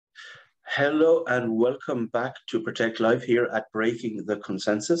Hello and welcome back to Protect Life here at Breaking the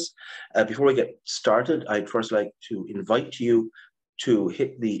Consensus. Before we get started, I'd first like to invite you to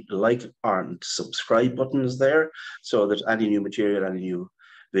hit the like and subscribe buttons there so that any new material, any new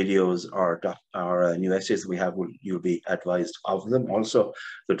videos or new essays that we have, you'll be advised of them. Also,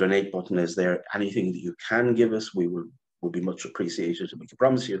 the donate button is there. Anything that you can give us, will be much appreciated. And we can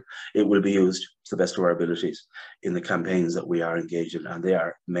promise you it will be used to the best of our abilities in the campaigns that we are engaged in, and they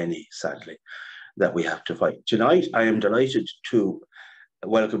are many, sadly, that we have to fight. Tonight, I am delighted to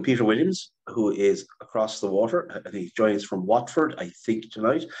welcome Peter Williams, who is across the water. I think he joins from Watford, I think,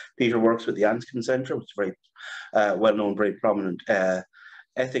 tonight. Peter works with the Anscombe Centre, which is a very well-known, very prominent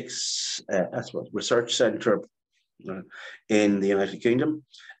ethics research centre in the United Kingdom.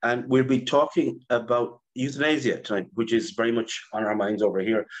 And we'll be talking about euthanasia tonight, which is very much on our minds over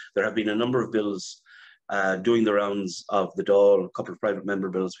here. There have been a number of bills doing the rounds of the Dáil, a couple of private member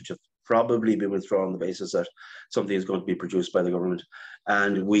bills, which have probably been withdrawn on the basis that something is going to be produced by the government.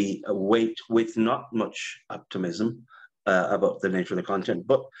 And we await with not much optimism about the nature of the content.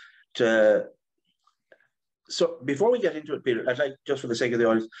 But so before we get into it, Peter, I'd like, just for the sake of the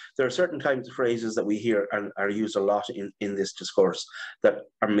audience, there are certain kinds of phrases that we hear and are used a lot in this discourse that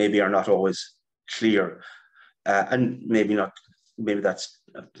maybe are not always clear, and maybe that's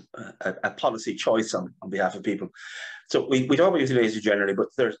a policy choice on behalf of people. So we talk about euthanasia generally, but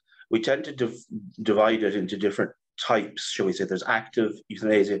we tend to divide it into different types, shall we say. There's active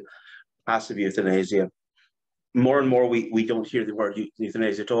euthanasia, passive euthanasia. More and more, we don't hear the word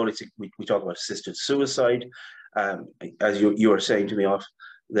euthanasia at all. We talk about assisted suicide. As you were saying to me off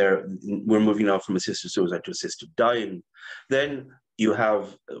there, we're moving now from assisted suicide to assisted dying. Then you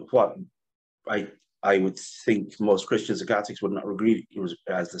have what I would think most Christians and Catholics would not agree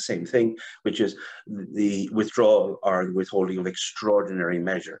as the same thing, which is the withdrawal or the withholding of extraordinary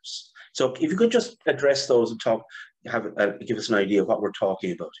measures. So if you could just address those and give us an idea of what we're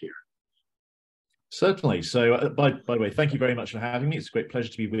talking about here. Certainly. So, by the way, thank you very much for having me. It's a great pleasure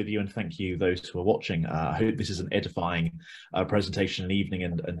to be with you, and thank you those who are watching. I hope this is an edifying presentation and evening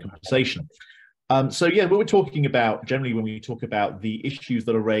and conversation. So, yeah, what we're talking about generally when we talk about the issues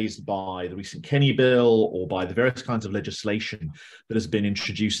that are raised by the recent Kenny bill or by the various kinds of legislation that has been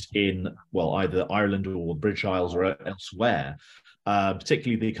introduced in, well, either Ireland or the British Isles or elsewhere,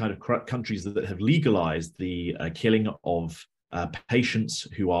 particularly the kind of countries that have legalized the killing of patients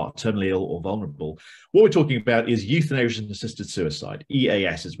who are terminally ill or vulnerable. What we're talking about is euthanasia and assisted suicide,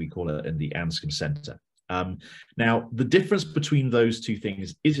 EAS as we call it in the Anscombe Centre. Now, the difference between those two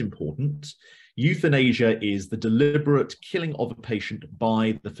things is important. Euthanasia is the deliberate killing of a patient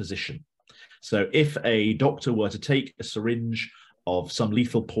by the physician. So if a doctor were to take a syringe of some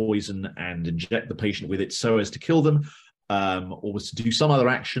lethal poison and inject the patient with it so as to kill them, or was to do some other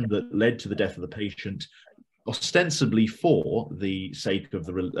action that led to the death of the patient, ostensibly for the sake of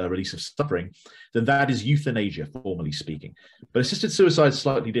the release of suffering, then that is euthanasia, formally speaking. But assisted suicide is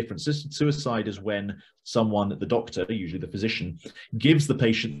slightly different. Assisted suicide is when someone, the doctor, usually the physician, gives the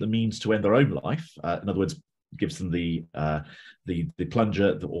patient the means to end their own life. In other words, gives them the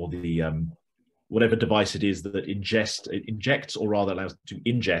plunger or the whatever device it is that injects or rather allows them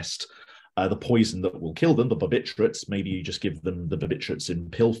to ingest the poison that will kill them, the barbiturates. Maybe you just give them the barbiturates in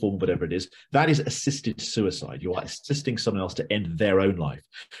pill form, whatever it is. That is assisted suicide. You are assisting someone else to end their own life.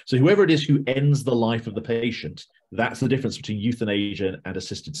 So whoever it is who ends the life of the patient, that's the difference between euthanasia and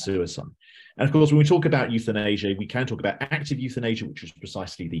assisted suicide. And of course, when we talk about euthanasia, we can talk about active euthanasia, which is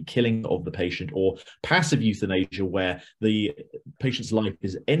precisely the killing of the patient, or passive euthanasia, where the patient's life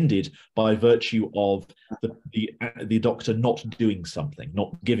is ended by virtue of the doctor not doing something,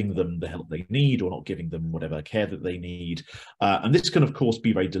 not giving them the help they need, or not giving them whatever care that they need. And this can, of course,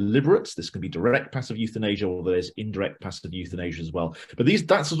 be very deliberate. This can be direct passive euthanasia, or there's indirect passive euthanasia as well. But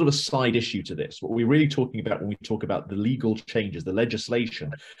that's a sort of side issue to this. What we're really talking about when we talk about the legal changes, the legislation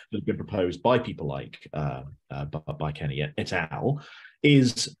that have been proposed by people like by Kenny et al.,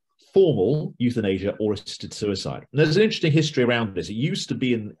 is formal euthanasia or assisted suicide. And there's an interesting history around this. It used to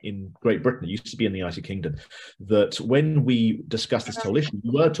be in Great Britain, it used to be in the United Kingdom, that when we discussed this whole issue,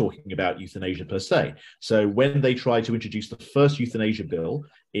 we were talking about euthanasia per se. So when they tried to introduce the first euthanasia bill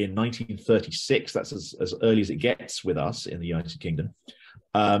in 1936, that's as early as it gets with us in the United Kingdom,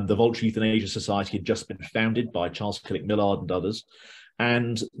 the Voluntary Euthanasia Society had just been founded by Charles Killick Millard and others.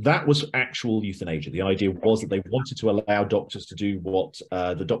 And that was actual euthanasia. The idea was that they wanted to allow doctors to do what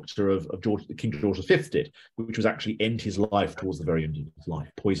the doctor of King George V did, which was actually end his life towards the very end of his life,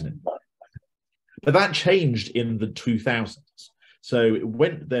 poisoning. But that changed in the 2000s. So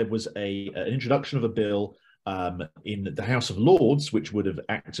when there was an introduction of a bill in the House of Lords, which would have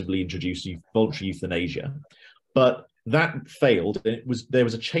actively introduced voluntary euthanasia, but that failed. And there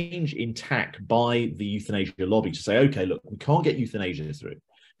was a change in tack by the euthanasia lobby to say, okay, look, we can't get euthanasia through.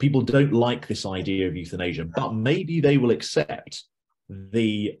 People don't like this idea of euthanasia, but maybe they will accept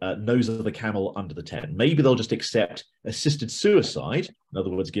the nose of the camel under the tent. Maybe they'll just accept assisted suicide, in other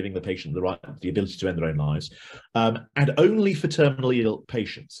words, giving the patient the ability to end their own lives, and only for terminally ill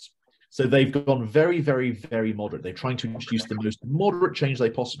patients. So they've gone very, very, very moderate. They're trying to introduce the most moderate change they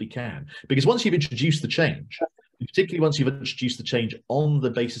possibly can. Because once you've introduced the change, particularly once you've introduced the change on the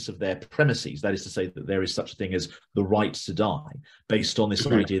basis of their premises, that is to say that there is such a thing as the right to die, based on this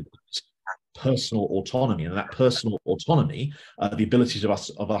idea that personal autonomy, and that personal autonomy, the abilities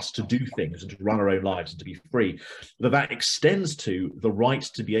of us to do things and to run our own lives and to be free, that extends to the right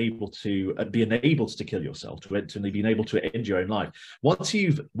to be able to be enabled to kill yourself, to be able to end your own life. Once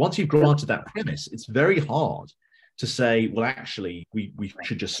you've granted that premise, it's very hard to say, well, actually, we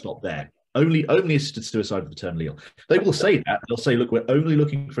should just stop there. Only assisted suicide for the terminally ill. They will say that. They'll say, look, we're only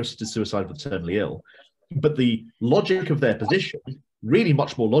looking for assisted suicide for the terminally ill. But the logic of their position really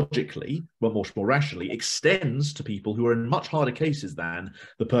much more logically, but much more rationally, extends to people who are in much harder cases than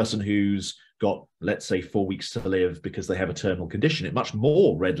the person who's got, let's say, 4 weeks to live because they have a terminal condition. It much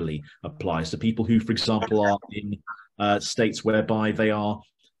more readily applies to people who, for example, are in states whereby they are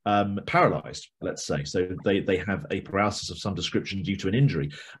paralyzed, let's say. So they have a paralysis of some description due to an injury,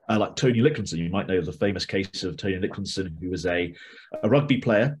 like Tony Licklinson. You might know the famous case of Tony Licklinson, who was a rugby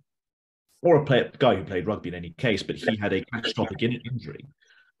player, or a guy who played rugby in any case, but he had a catastrophic injury.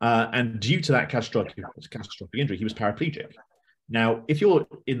 And due to that catastrophic injury, he was paraplegic. Now, if you're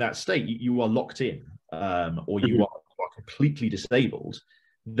in that state, you are locked in, or you are completely disabled,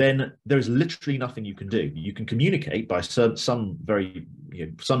 then there's literally nothing you can do. You can communicate by some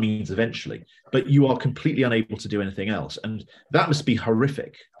means eventually, but you are completely unable to do anything else, and that must be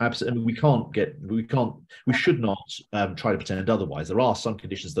horrific. Absolutely, we should not try to pretend otherwise. There are some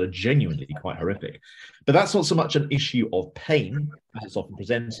conditions that are genuinely quite horrific, but that's not so much an issue of pain as it's often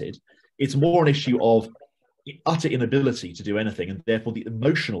presented. It's more an issue of utter inability to do anything, and therefore the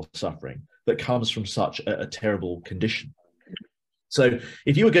emotional suffering that comes from such a terrible condition. So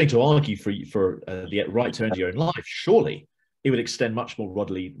if you were going to argue for the right to end your own life, surely it would extend much more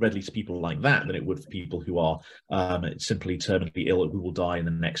readily to people like that than it would for people who are simply terminally ill, who will die in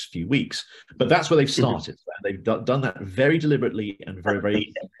the next few weeks. But that's where they've started. They've done that very deliberately and very,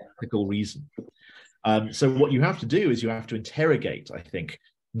 very ethical reason. So what you have to do is you have to interrogate, I think,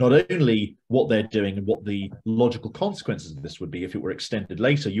 not only what they're doing and what the logical consequences of this would be if it were extended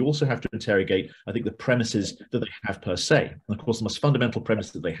later, you also have to interrogate, I think, the premises that they have per se. And of course, the most fundamental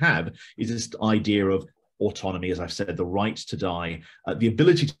premise that they have is this idea of autonomy, as I've said, the right to die, the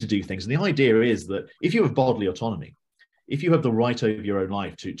ability to do things. And the idea is that if you have bodily autonomy, if you have the right over your own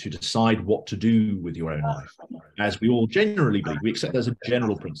life to decide what to do with your own life, as we all generally believe, we accept as a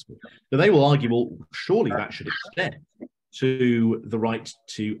general principle, then they will argue, well, surely that should extend to the right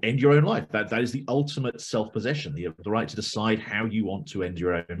to end your own life. That is the ultimate self-possession, the right to decide how you want to end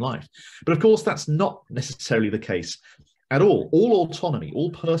your own life. But of course, that's not necessarily the case at all. All autonomy,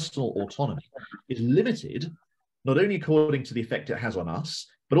 all personal autonomy is limited, not only according to the effect it has on us,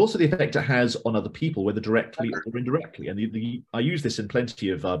 but also the effect it has on other people, whether directly or indirectly. And I use this in plenty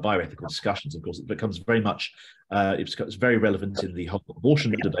of bioethical discussions. Of course, it becomes very much, it's very relevant in the whole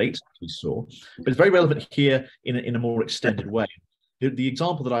abortion debate, as we saw, but it's very relevant here in a more extended way. The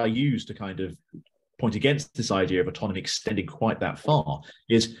example that I use to kind of point against this idea of autonomy extending quite that far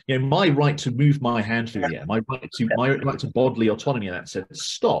is, my right to move my hand through the air, my right to bodily autonomy in that sense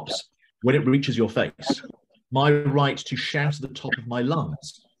stops when it reaches your face. My right to shout at the top of my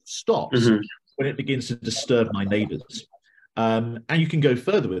lungs stops when it begins to disturb my neighbours. And you can go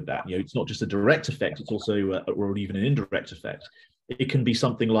further with that. It's not just a direct effect, it's also, or even an indirect effect. It can be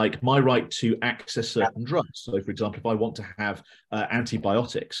something like my right to access certain drugs. So, for example, if I want to have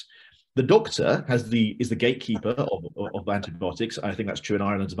antibiotics, the doctor is the gatekeeper of antibiotics. I think that's true in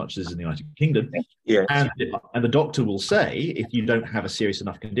Ireland as much as in the United Kingdom. Yes. And the doctor will say, if you don't have a serious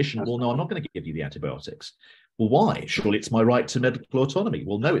enough condition, well, no, I'm not going to give you the antibiotics. Well, why? Surely it's my right to medical autonomy.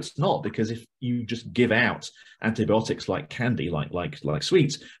 Well, no, it's not, because if you just give out antibiotics like candy, like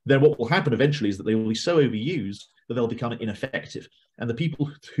sweets, then what will happen eventually is that they will be so overused that they'll become ineffective. And the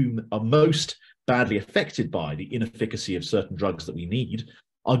people who are most badly affected by the inefficacy of certain drugs that we need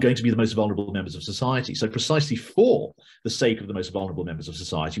are going to be the most vulnerable members of society. So precisely for the sake of the most vulnerable members of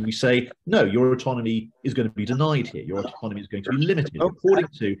society, we say, no, your autonomy is going to be denied here. Your autonomy is going to be limited according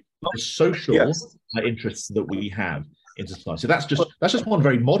to the social interests that we have in society. So that's just one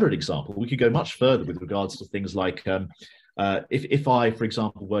very moderate example. We could go much further with regards to things like if I, for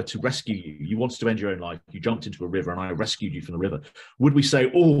example, were to rescue you, you wanted to end your own life, you jumped into a river and I rescued you from the river, would we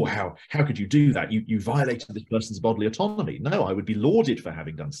say, oh, how could you do that? You violated this person's bodily autonomy? No, I would be lauded for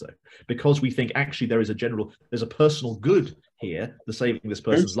having done so, because we think actually there's a personal good here. The saving this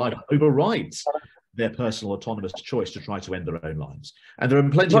person's life overrides their personal autonomous choice to try to end their own lives. And there are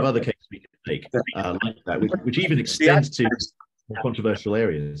plenty of other cases we can take like that, which even extends to more controversial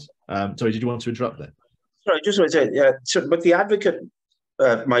areas. Sorry, did you want to interrupt there? Sorry, just want to say, yeah. So, but the advocate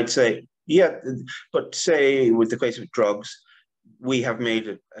might say, yeah, but say with the case of drugs, we have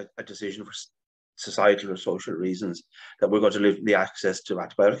made a decision for societal or social reasons that we're going to limit the access to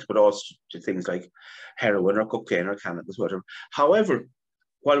antibiotics, but also to things like heroin or cocaine or cannabis, whatever. However,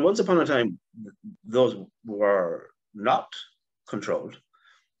 while once upon a time those were not controlled,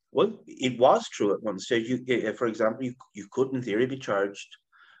 well, it was true at one stage. For example, you could, in theory, be charged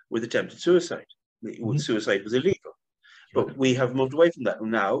with attempted suicide. Suicide was illegal, but we have moved away from that.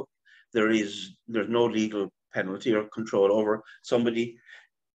 Now there's no legal penalty or control over somebody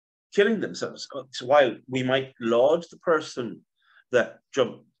killing themselves. So while we might laud the person that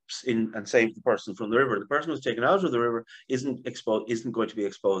jumps in and saves the person from the river, the person who's taken out of the river isn't going to be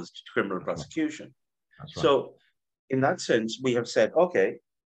exposed to criminal prosecution. That's right. So in that sense, we have said, okay,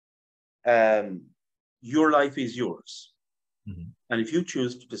 your life is yours, and if you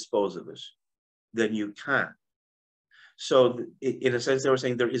choose to dispose of it, then you can. So in a sense, they were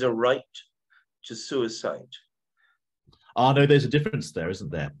saying there is a right to suicide. No, there's a difference there,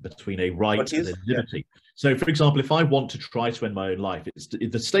 isn't there, between a right and a liberty. Yeah. So, for example, if I want to try to end my own life,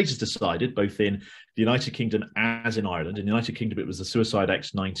 the state has decided, both in the United Kingdom as in Ireland. In the United Kingdom, it was the Suicide Act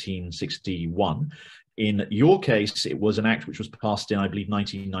 1961. In your case, it was an act which was passed in, I believe,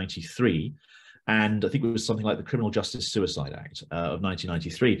 1993. And I think it was something like the Criminal Justice Suicide Act of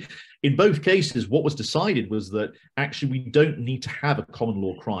 1993. In both cases, what was decided was that actually we don't need to have a common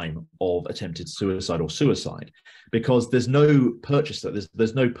law crime of attempted suicide or suicide, because there's no purpose to that.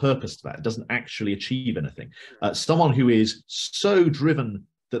 There's no purpose to that. It doesn't actually achieve anything. Someone who is so driven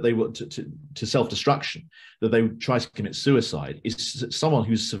that they want to self-destruction, that they would try to commit suicide, is someone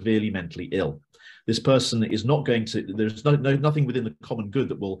who's severely mentally ill. This person is not going to, there's nothing within the common good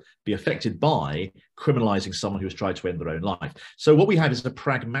that will be affected by criminalizing someone who has tried to end their own life. So what we have is a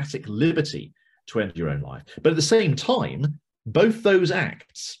pragmatic liberty to end your own life. But at the same time, both those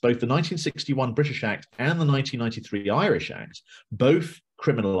acts, both the 1961 British Act and the 1993 Irish Act, both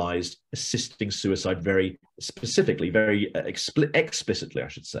criminalized assisting suicide very specifically, very explicitly, I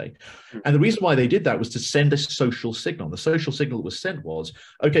should say. And the reason why they did that was to send a social signal. The social signal that was sent was,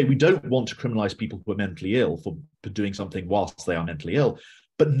 okay, we don't want to criminalize people who are mentally ill for doing something whilst they are mentally ill,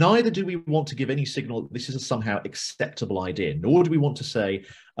 but neither do we want to give any signal that this is a somehow acceptable idea, nor do we want to say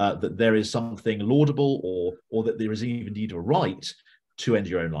that there is something laudable or that there is even indeed a right to end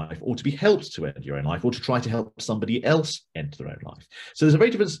your own life, or to be helped to end your own life, or to try to help somebody else end their own life. So there's a very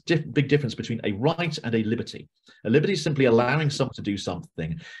big difference between a right and a liberty. A liberty is simply allowing someone to do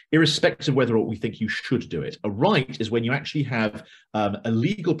something, irrespective of whether or not we think you should do it. A right is when you actually have a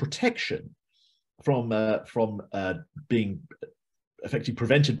legal protection from being effectively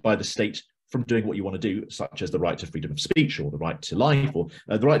prevented by the state from doing what you want to do, such as the right to freedom of speech or the right to life, or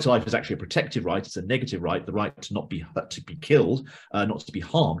the right to life is actually a protected right. It's a negative right, the right to not be hurt, to be killed, not to be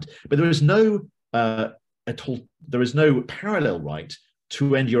harmed. But there is no parallel right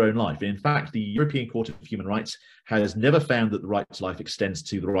to end your own life. In fact, the European Court of Human Rights has never found that the right to life extends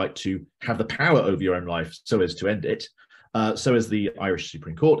to the right to have the power over your own life so as to end it. So as the Irish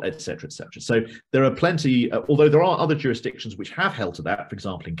Supreme Court, etc., etc. So there are plenty, although there are other jurisdictions which have held to that, for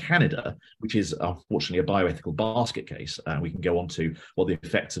example, in Canada, which is unfortunately a bioethical basket case, and we can go on to what the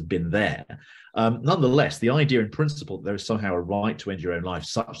effects have been there. Nonetheless, the idea in principle that there is somehow a right to end your own life,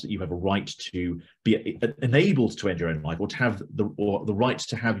 such that you have a right to be enabled to end your own life, or to have the right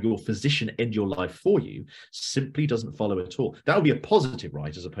to have your physician end your life for you, simply doesn't follow at all. That would be a positive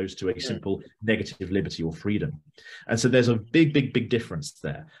right as opposed to a simple negative liberty or freedom. And so there's a big difference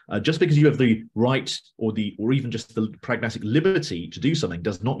there. Just because you have the right or even just the pragmatic liberty to do something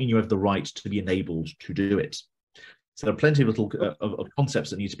does not mean you have the right to be enabled to do it. So there are plenty of little of concepts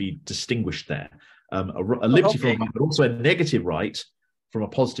that need to be distinguished there. A liberty from a right, but also a negative right from a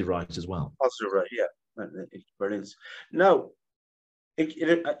positive right as well. Positive right, yeah. Brilliant. Now,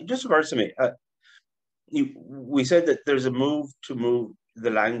 it just occurs to me, we said that there's a move to move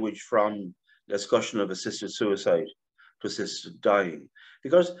the language from discussion of assisted suicide to assisted dying,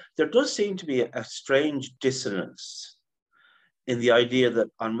 because there does seem to be a strange dissonance in the idea that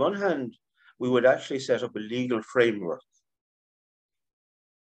on one hand, we would actually set up a legal framework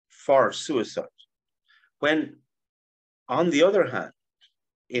for suicide. When, on the other hand,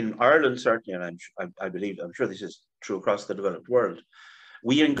 in Ireland, certainly, and I'm sure this is true across the developed world,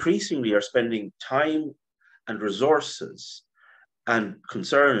 we increasingly are spending time and resources and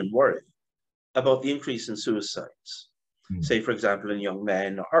concern and worry about the increase in suicides. Say, for example, in young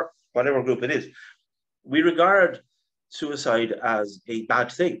men or whatever group it is. We regard suicide as a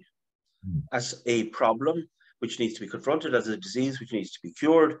bad thing, as a problem which needs to be confronted, as a disease which needs to be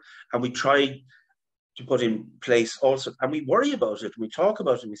cured, and we try to put in place also, and we worry about it, we talk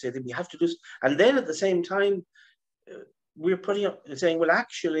about it, and we say that we have to do, and then at the same time, we're putting up and saying, well,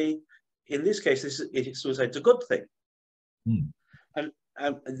 actually, in this case, suicide's a good thing.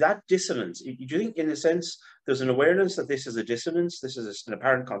 And that dissonance, do you think, in a sense, there's an awareness that this is a dissonance, this is an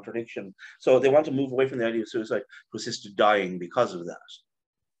apparent contradiction? So they want to move away from the idea of suicide to assisted dying because of that.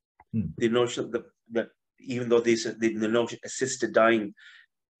 The notion that even though the notion assisted dying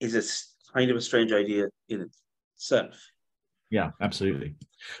is a kind of a strange idea in itself. Yeah, absolutely.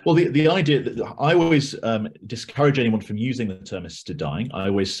 Well, the idea that I always discourage anyone from using the term assisted dying. I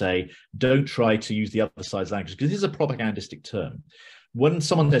always say, don't try to use the other side's language, because this is a propagandistic term. When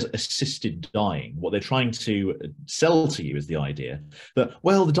someone says assisted dying, what they're trying to sell to you is the idea that,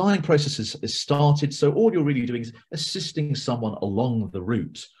 well, the dying process has started, so all you're really doing is assisting someone along the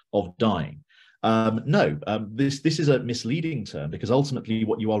route of dying. No, this is a misleading term, because ultimately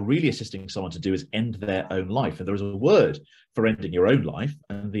what you are really assisting someone to do is end their own life. And there is a word for ending your own life,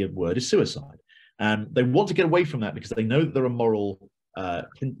 and the word is suicide. And they want to get away from that because they know that there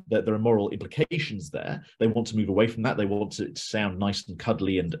are moral implications there. They want to move away from that. They want it to sound nice and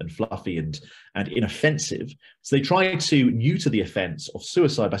cuddly and fluffy and inoffensive. So they try to neuter the offense of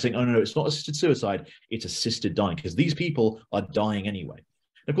suicide by saying, oh, no, it's not assisted suicide, it's assisted dying, because these people are dying anyway.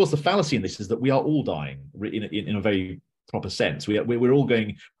 And of course, the fallacy in this is that we are all dying in a very proper sense. We're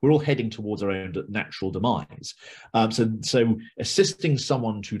all heading towards our own natural demise. So assisting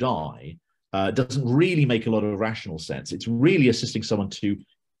someone to die doesn't really make a lot of rational sense. It's really assisting someone to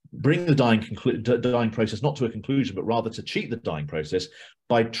bring the dying process not to a conclusion, but rather to cheat the dying process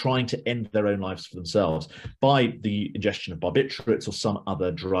by trying to end their own lives for themselves by the ingestion of barbiturates or some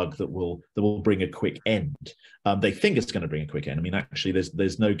other drug that will bring a quick end. They think it's going to bring a quick end. I mean, actually,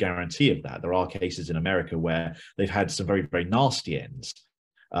 there's no guarantee of that. There are cases in America where they've had some very, very nasty ends,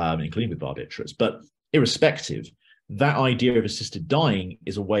 including with barbiturates. But irrespective, that idea of assisted dying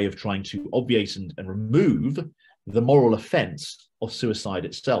is a way of trying to obviate and remove the moral offense of suicide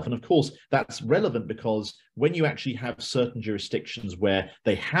itself. And of course, that's relevant because when you actually have certain jurisdictions where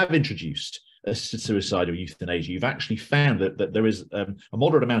they have introduced assisted suicide or euthanasia, you've actually found that there is a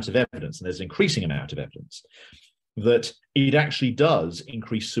moderate amount of evidence, and there's an increasing amount of evidence, that it actually does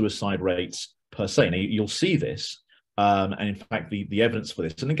increase suicide rates per se. Now, you'll see this. And in fact, the evidence for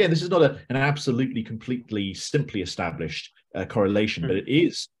this, and again, this is not an absolutely, completely, simply established correlation, but it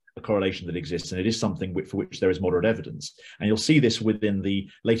is a correlation that exists, and it is something for which there is moderate evidence. And you'll see this within the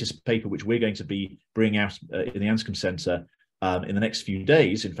latest paper, which we're going to be bringing out in the Anscombe Centre in the next few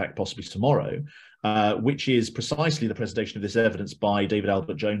days, in fact, possibly tomorrow, which is precisely the presentation of this evidence by David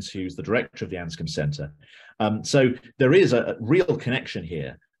Albert Jones, who's the director of the Anscombe Centre. So there is a real connection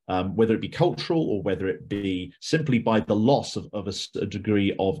here. Whether it be cultural or whether it be simply by the loss of a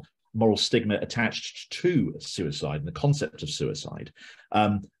degree of moral stigma attached to suicide and the concept of suicide,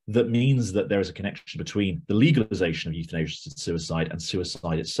 that means that there is a connection between the legalization of euthanasia suicide and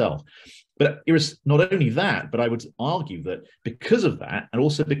suicide itself. But it was not only that, but I would argue that because of that, and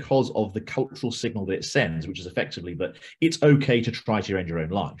also because of the cultural signal that it sends, which is effectively that it's okay to try to end your own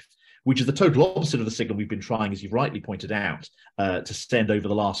life, which is the total opposite of the signal we've been trying, as you've rightly pointed out, to send over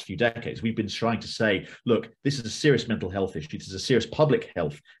the last few decades. We've been trying to say, look, this is a serious mental health issue. This is a serious public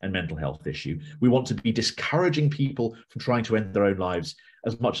health and mental health issue. We want to be discouraging people from trying to end their own lives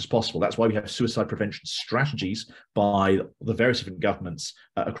as much as possible. That's why we have suicide prevention strategies by the various different governments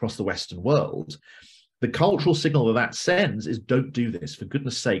across the Western world. The cultural signal that sends is, don't do this. For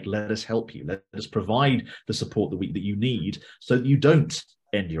goodness sake, let us help you. Let us provide the support that you need so that you don't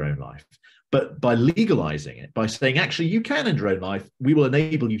end your own life. But by legalizing it, by saying, actually, you can end your own life, we will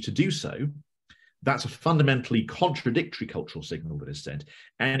enable you to do so, that's a fundamentally contradictory cultural signal that is sent.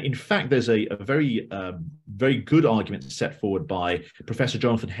 And in fact, there's a very, very good argument set forward by Professor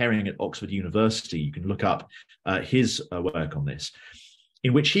Jonathan Herring at Oxford University. You can look up his work on this,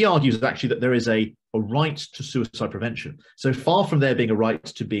 in which he argues actually that there is a right to suicide prevention. So far from there being a right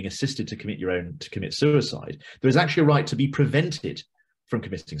to being assisted to commit suicide, there is actually a right to be prevented from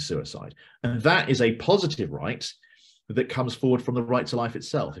committing suicide. And that is a positive right that comes forward from the right to life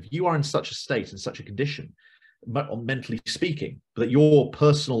itself. If you are in such a state, in such a condition, mentally speaking, but that your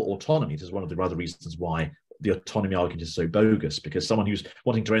personal autonomy, this is one of the other reasons why the autonomy argument is so bogus, because someone who's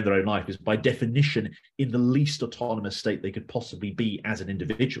wanting to end their own life is by definition in the least autonomous state they could possibly be as an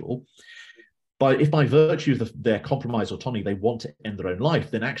individual. But if by virtue of their compromised autonomy they want to end their own life,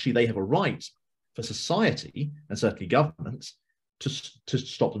 then actually they have a right for society and certainly governments to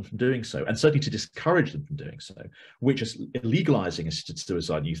stop them from doing so, and certainly to discourage them from doing so, which is legalizing assisted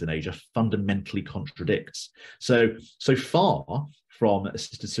suicide and euthanasia fundamentally contradicts. So far from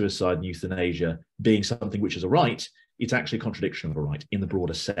assisted suicide and euthanasia being something which is a right, it's actually a contradiction of a right in the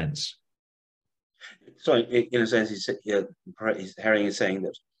broader sense. So in a sense, Herring is saying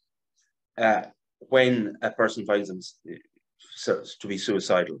that when a person finds them to be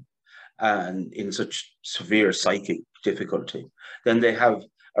suicidal and in such severe psychic difficulty, then they have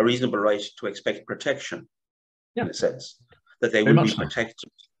a reasonable right to expect protection, in a sense, that they will be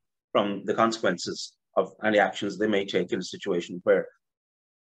protected from the consequences of any actions they may take in a situation where,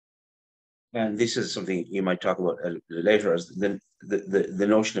 and this is something you might talk about later, as the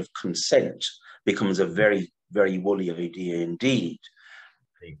notion of consent becomes a very, very woolly idea indeed.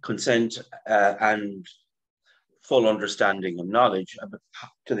 Consent and full understanding and knowledge,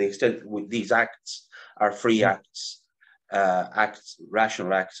 to the extent that these acts are free acts,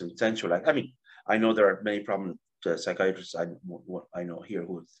 rational acts, and consensual acts. I mean, I know there are many prominent psychiatrists I know here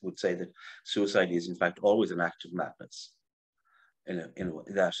who would say that suicide is in fact always an act of madness.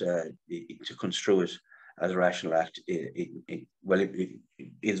 To construe it as a rational act, it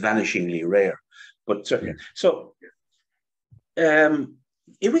is vanishingly rare. But certainly, so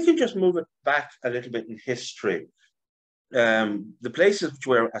if we can just move it back a little bit in history, the places which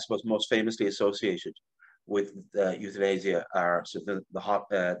were, I suppose, most famously associated with euthanasia are so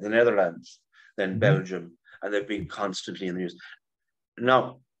the Netherlands, then Belgium, and they've been constantly in the news.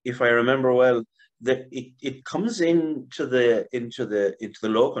 Now, if I remember well, that it comes into the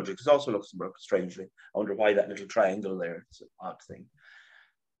Low Country, because also Luxembourg, strangely. I wonder why that little triangle there. It's an odd thing.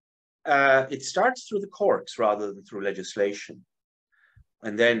 It starts through the courts rather than through legislation,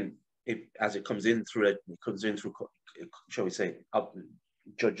 and then as it comes in through shall we say,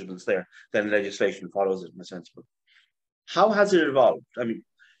 judgments there, then legislation follows it in a sense. But how has it evolved? I mean,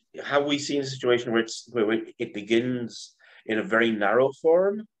 have we seen a situation where it begins in a very narrow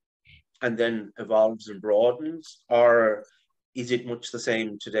form and then evolves and broadens, or is it much the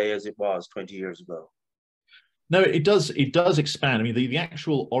same today as it was 20 years ago? No, it does expand. I mean, the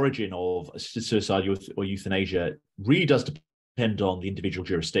actual origin of assisted suicide or euthanasia really does depend on the individual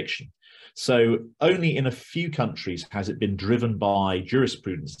jurisdiction. So only in a few countries has it been driven by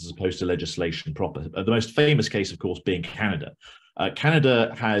jurisprudence as opposed to legislation proper. The most famous case, of course, being Canada.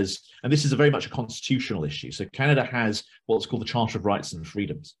 Canada has, and this is very much a constitutional issue, so Canada has what's called the Charter of Rights and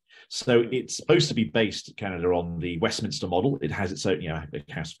Freedoms. So it's supposed to be based, Canada, on the Westminster model. It has its own,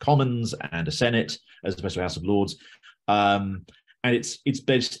 a House of Commons and a Senate as opposed to a House of Lords. And it's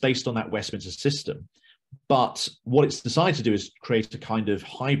based on that Westminster system. But what it's decided to do is create a kind of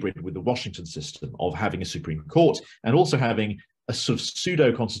hybrid with the Washington system of having a Supreme Court and also having a sort of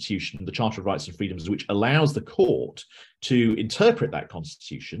pseudo-constitution, the Charter of Rights and Freedoms, which allows the court to interpret that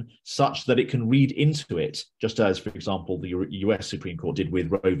constitution such that it can read into it, just as, for example, the US Supreme Court did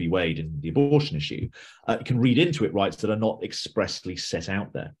with Roe v. Wade in the abortion issue. It can read into it rights that are not expressly set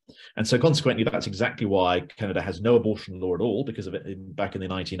out there. And so consequently, that's exactly why Canada has no abortion law at all, because of it back in the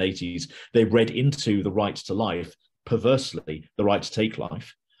 1980s, they read into the right to life, perversely, the right to take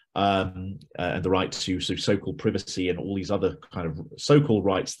life. And the right to so-called privacy and all these other kind of so-called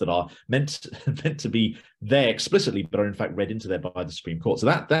rights that are meant to be there explicitly, but are in fact read into there by the Supreme Court. So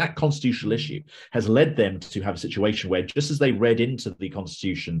that constitutional issue has led them to have a situation where, just as they read into the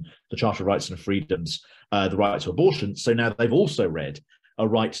Constitution, the Charter of Rights and Freedoms, the right to abortion, so now they've also read a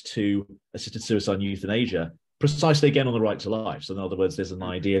right to assisted suicide and euthanasia, precisely again on the right to life. So in other words, there's an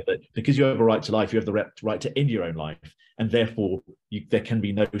idea that because you have a right to life, you have the right to end your own life, and therefore there can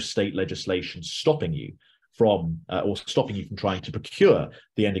be no state legislation stopping you from trying to procure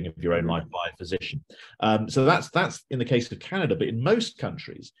the ending of your own life by a physician. So that's in the case of Canada, but in most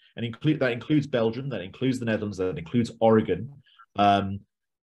countries, and that includes Belgium, that includes the Netherlands, that includes Oregon,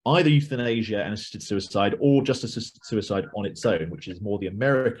 either euthanasia and assisted suicide, or just assisted suicide on its own, which is more the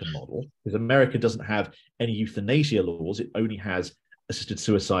American model, because America doesn't have any euthanasia laws. It only has assisted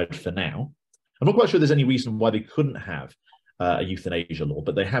suicide for now. I'm not quite sure there's any reason why they couldn't have a euthanasia law,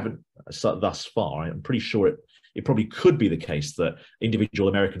 but they haven't thus far. I'm pretty sure it probably could be the case that individual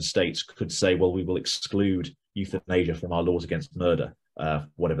American states could say, well, we will exclude euthanasia from our laws against murder,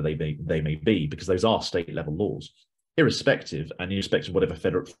 whatever they may be, because those are state level laws. Irrespective of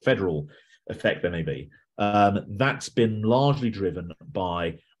whatever federal effect there may be. That's been largely driven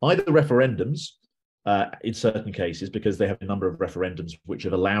by either referendums, in certain cases, because they have a number of referendums which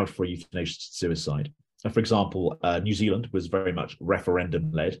have allowed for euthanasia suicide. For example, New Zealand was very much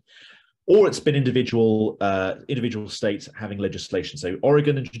referendum-led, or it's been individual states having legislation. So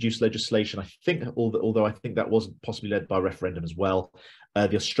Oregon introduced legislation, I think, although I think that wasn't possibly led by referendum as well.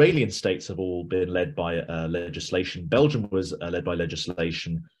 The Australian states have all been led by legislation. Belgium was led by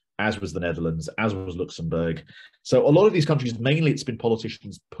legislation, as was the Netherlands, as was Luxembourg. So a lot of these countries, mainly it's been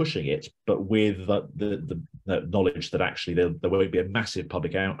politicians pushing it, but with the knowledge that actually there won't be a massive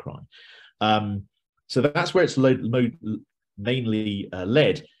public outcry. So that's where it's mainly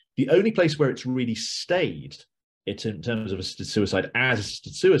led. The only place where it's really stayed in terms of assisted suicide as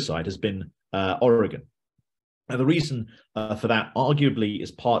assisted suicide has been Oregon. And the reason for that arguably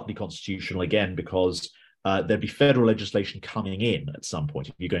is partly constitutional, again, because there'd be federal legislation coming in at some point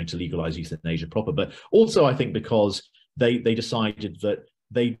if you're going to legalize euthanasia proper. But also, I think, because they decided that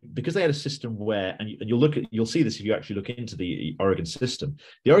because they had a system where, and you'll see this if you actually look into the Oregon system.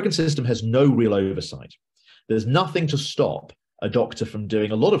 The Oregon system has no real oversight. There's nothing to stop a doctor from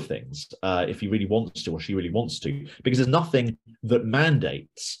doing a lot of things if he really wants to or she really wants to, because there's nothing that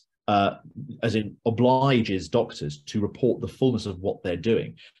mandates, as in obliges doctors to report the fullness of what they're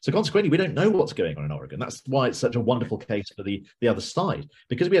doing. So consequently, we don't know what's going on in Oregon. That's why it's such a wonderful case for the other side,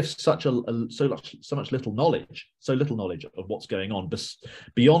 because we have so much little knowledge of what's going on,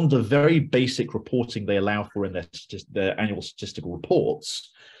 beyond the very basic reporting they allow for in their annual statistical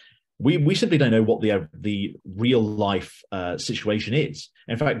reports. We simply don't know what the real life situation is.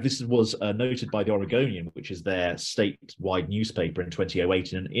 In fact, this was noted by the Oregonian, which is their statewide newspaper, in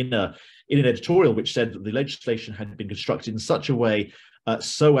 2008, in an editorial which said that the legislation had been constructed in such a way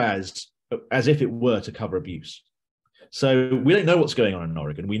so as if it were to cover abuse. So we don't know what's going on in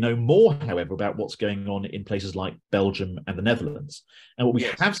Oregon. We know more, however, about what's going on in places like Belgium and the Netherlands. And what we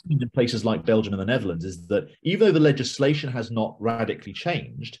have seen in places like Belgium and the Netherlands is that even though the legislation has not radically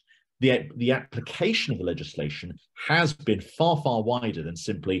changed, the application of the legislation has been far, far wider than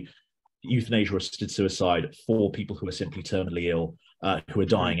simply euthanasia or assisted suicide for people who are simply terminally ill, who are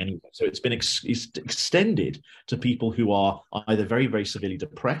dying anyway. So it's been extended to people who are either very, very severely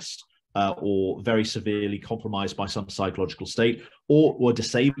depressed or very severely compromised by some psychological state, or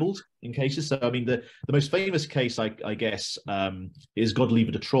disabled in cases. So, I mean, the most famous case, I guess, is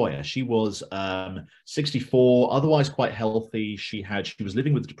Godelieve de Troyes. She was 64, otherwise quite healthy. She was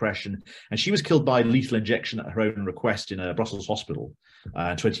living with depression, and she was killed by lethal injection at her own request in a Brussels hospital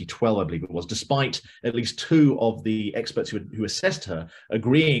in 2012, I believe it was, despite at least two of the experts who assessed her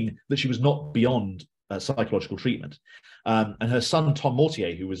agreeing that she was not beyond psychological treatment. And her son, Tom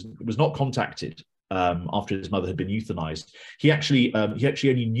Mortier, who was not contacted after his mother had been euthanized, he actually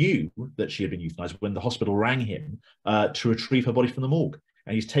only knew that she had been euthanized when the hospital rang him to retrieve her body from the morgue.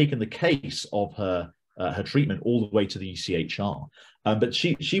 And he's taken the case of her treatment all the way to the ECHR. But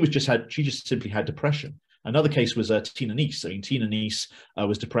she just simply had depression. Another case was Tina Neese. I mean, Tina Neese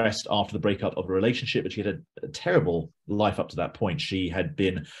was depressed after the breakup of a relationship, but she had a terrible life up to that point. She'd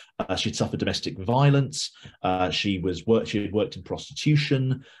suffered domestic violence. She had worked in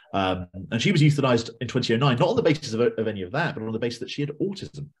prostitution, and she was euthanized in 2009, not on the basis of any of that, but on the basis that she had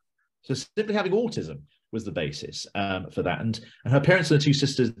autism. So simply having autism was the basis for that. And her parents and her two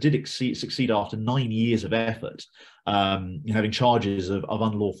sisters did succeed after 9 years of effort in having charges of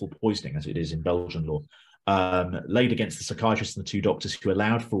unlawful poisoning, as it is in Belgian law, laid against the psychiatrists and the two doctors who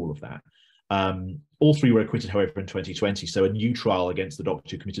allowed for all of that. All three were acquitted, however, in 2020. So a new trial against the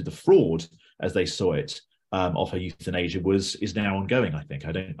doctor who committed the fraud, as they saw it, of her euthanasia is now ongoing. I think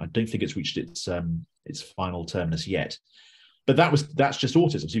I don't think it's reached its final terminus yet. But that's just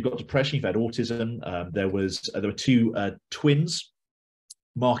autism. So you've got depression, you've had autism. There were two twins,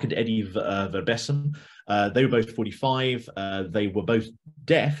 Mark and Eddie Verbessem. They were both 45. They were both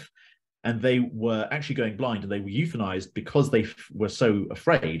deaf, and they were actually going blind, and they were euthanized because they were so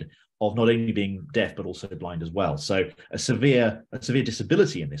afraid of not only being deaf but also blind as well. So a severe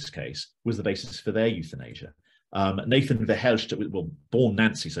disability in this case was the basis for their euthanasia. Nathan Verhelst, born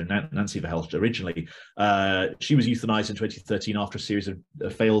Nancy, so Nancy Verhelst originally, she was euthanized in 2013 after a series of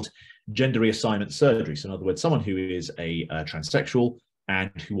failed gender reassignment surgery. So in other words, someone who is a transsexual and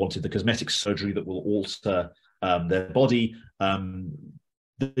who wanted the cosmetic surgery that will alter their body.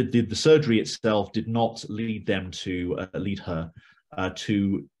 The surgery itself did not lead her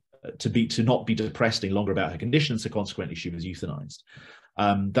to not be depressed any longer about her condition, so consequently she was euthanized.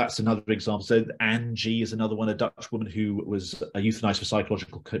 That's another example. So Angie is another one, a Dutch woman who was euthanized for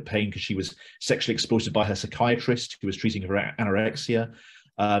psychological pain because she was sexually exploited by her psychiatrist who was treating her anorexia.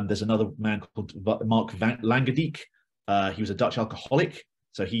 There's another man called Mark van Langendijk. He was a Dutch alcoholic,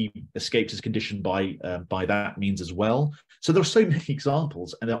 so he escaped his condition by that means as well. So there are so many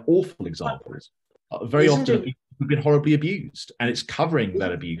examples, and they're awful examples. Very often people have been horribly abused, and it's covering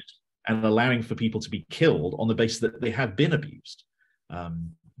that abuse and allowing for people to be killed on the basis that they have been abused.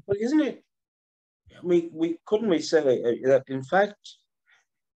 Well, isn't it? We couldn't we say that in fact,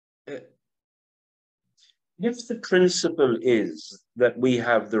 if the principle is that we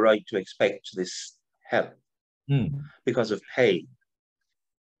have the right to expect this help because of pain,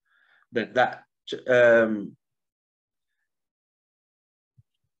 that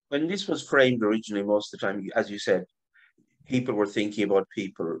when this was framed originally, most of the time, as you said, people were thinking about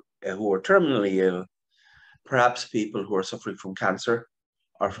people who were terminally ill, perhaps people who are suffering from cancer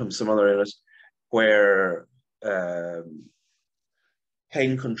or from some other illness, where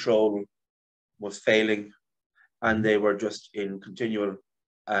pain control was failing and they were just in continual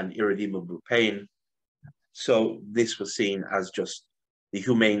and irredeemable pain. So this was seen as just the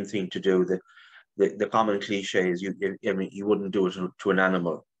humane thing to do. The common cliche is you wouldn't do it to an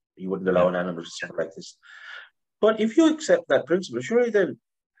animal. You wouldn't allow an animal to suffer like this. But if you accept that principle, surely then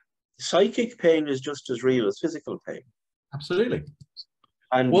psychic pain is just as real as physical pain. Absolutely.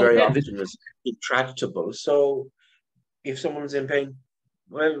 And very often is intractable. So if someone's in pain,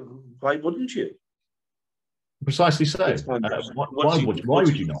 well, why wouldn't you? Precisely so. Why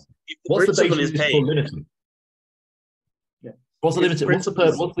would you not? What's the basis for limiting? What's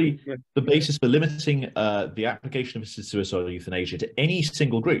the basis for limiting the application of assisted suicidal euthanasia to any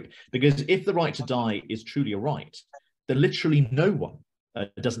single group? Because if the right to die is truly a right, then literally no one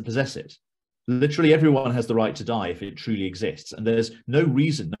doesn't possess it. Literally everyone has the right to die if it truly exists. And there's no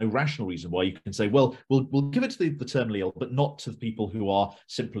reason, no rational reason why you can say, well, we'll give it to the terminally ill, but not to the people who are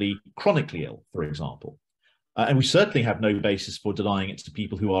simply chronically ill, for example. And we certainly have no basis for denying it to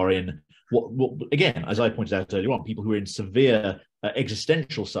people who are in what again, as I pointed out earlier on, people who are in severe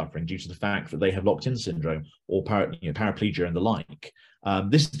existential suffering due to the fact that they have locked-in syndrome or paraplegia and the like.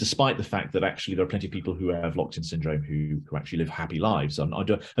 This is despite the fact that actually there are plenty of people who have locked-in syndrome who actually live happy lives. I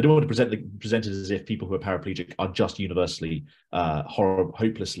don't want to present it as if people who are paraplegic are just universally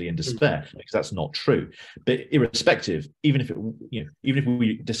hopelessly in despair, because that's not true. But irrespective, even if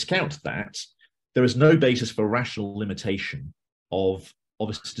we discount that, there is no basis for rational limitation of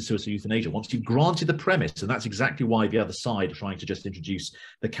assisted suicidal euthanasia. Once you've granted the premise, and that's exactly why the other side are trying to just introduce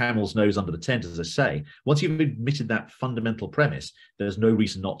the camel's nose under the tent, as I say, once you've admitted that fundamental premise, there's no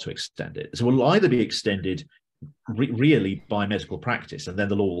reason not to extend it. So it will either be extended really by medical practice, and then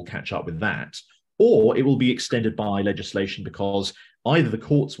the law will catch up with that, or it will be extended by legislation because either the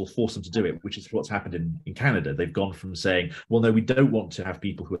courts will force them to do it, which is what's happened in Canada. They've gone from saying, well, no, we don't want to have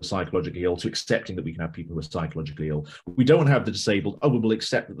people who are psychologically ill, to accepting that we can have people who are psychologically ill. We don't want to have the disabled. Oh, we will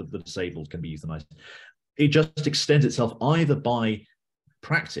accept that the disabled can be euthanized. It just extends itself either by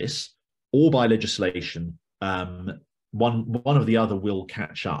practice or by legislation. One of the other will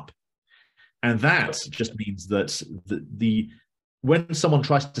catch up. And that just means that when someone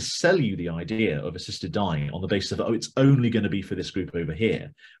tries to sell you the idea of assisted dying on the basis of, oh, it's only going to be for this group over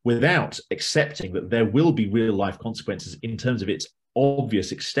here, without accepting that there will be real life consequences in terms of its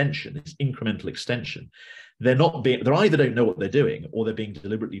obvious extension, its incremental extension, they either don't know what they're doing or they're being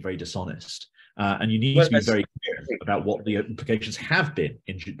deliberately very dishonest. And you need to be very clear about what the implications have been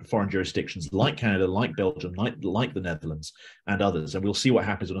in foreign jurisdictions like Canada, like Belgium, like the Netherlands and others. And we'll see what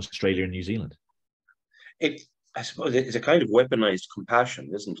happens in Australia and New Zealand. I suppose it's a kind of weaponized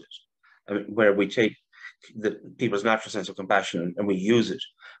compassion, isn't it? I mean, where we take people's natural sense of compassion and we use it,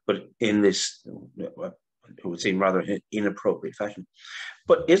 but in this, it would seem rather inappropriate fashion.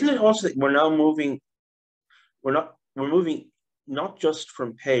 But isn't it also that we're moving not just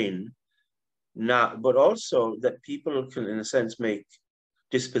from pain now, but also that people can, in a sense, make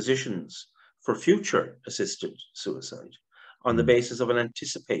dispositions for future assisted suicide on the basis of an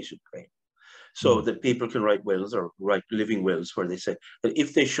anticipated pain. So that people can write wills or write living wills where they say that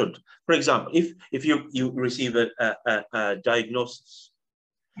if they should, for example, if you receive a diagnosis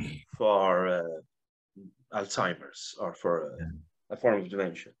for Alzheimer's or for a form of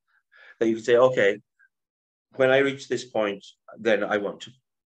dementia, that you can say, okay, when I reach this point, then I want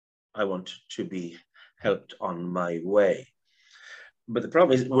to be helped on my way. But the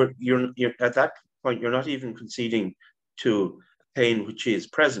problem is, you're at that point, you're not even conceding to pain which is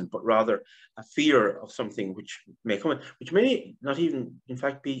present, but rather a fear of something which may come in, which may not even, in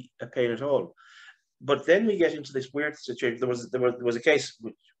fact, be a pain at all. But then we get into this weird situation. There was a case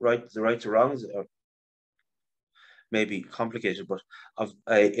which, the rights or wrongs may be complicated, but of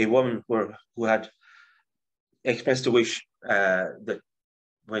a woman who had expressed a wish that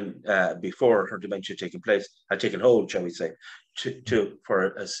when before her dementia had taken hold, shall we say,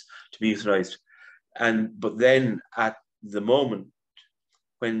 for us to be euthanized. But then at the moment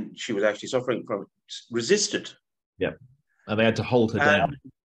when she was actually suffering from it, resisted. Yeah. And they had to hold her down.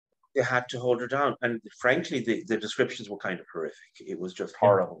 They had to hold her down. And frankly, the descriptions were kind of horrific. It was just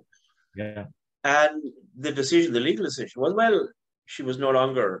horrible. Yeah. And the legal decision was, well, she was no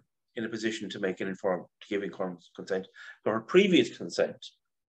longer in a position to make to give informed consent to her previous consent.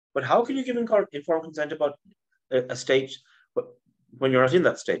 But how can you give informed consent about a state when you're not in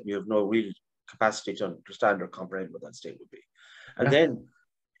that state? You have no real capacity to understand or comprehend what that state would be. And then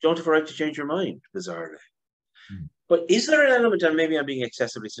you don't have a right to change your mind, bizarrely. But is there an element, and maybe I'm being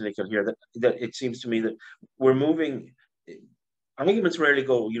excessively cynical here, that it seems to me that we're moving, arguments rarely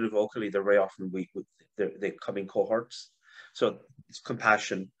go univocally, they're very often they come in cohorts. So it's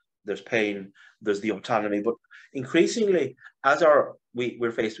compassion, there's pain, there's the autonomy, but increasingly, as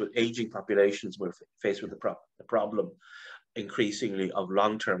we're faced with aging populations, we're faced with the problem increasingly of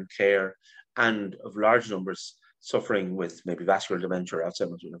long-term care and of large numbers suffering with maybe vascular dementia or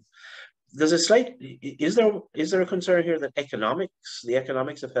Alzheimer's. There's is there a concern here that the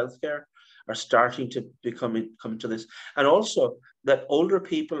economics of healthcare are starting to come to this, and also that older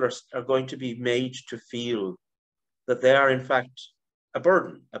people are going to be made to feel that they are in fact a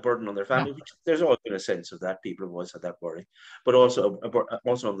burden on their family. Which there's always been a sense of that. People have always had that worry, but also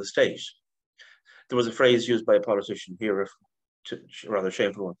on the state. There was a phrase used by a politician here, rather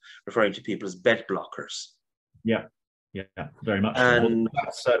shameful one, referring to people as bed blockers. Yeah. Yeah, very much. And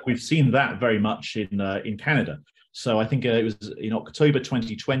we've seen that very much in Canada. So I think it was in October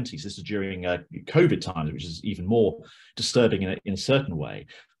 2020. So this is during COVID times, which is even more disturbing in a certain way.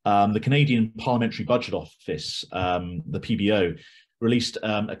 The Canadian Parliamentary Budget Office, the PBO, released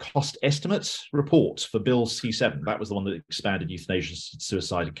a cost estimate report for Bill C7. That was the one that expanded euthanasia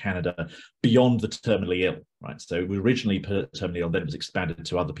suicide in Canada beyond the terminally ill, right? So it was originally terminally ill, then it was expanded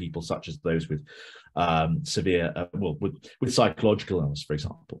to other people, such as those with severe, with psychological illness, for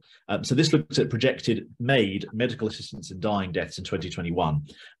example. So this looked at projected medical assistance in dying deaths in 2021,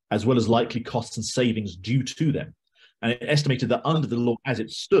 as well as likely costs and savings due to them. And it estimated that under the law as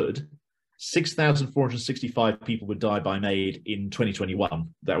it stood, 6,465 people would die by MAID in 2021.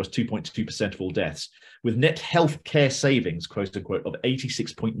 That was 2.2% of all deaths, with net health care savings, quote unquote, of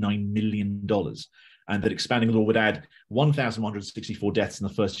 $86.9 million. And that expanding the law would add 1,164 deaths in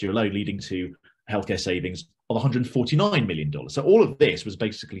the first year alone, leading to healthcare savings of $149 million. So all of this was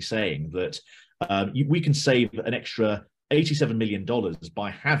basically saying that we can save an extra $87 million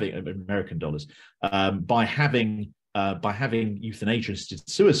by having American dollars, by having euthanasia-assisted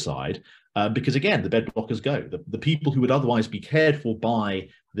suicide, because again, the bed blockers go. The people who would otherwise be cared for by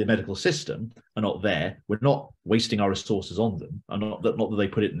the medical system are not there. We're not wasting our resources on them. And not that they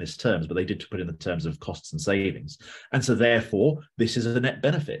put it in this terms, but they did put it in the terms of costs and savings. And so therefore, this is a net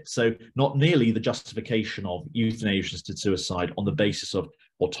benefit. So not merely the justification of euthanasia-assisted suicide on the basis of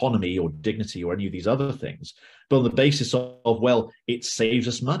autonomy or dignity or any of these other things, but on the basis of well, it saves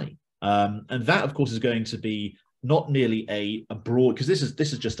us money. And that, of course, is going to be not merely a broad, because this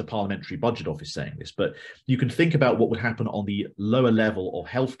is just a parliamentary budget office saying this, but you can think about what would happen on the lower level of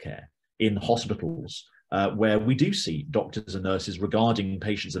healthcare in hospitals, where we do see doctors and nurses regarding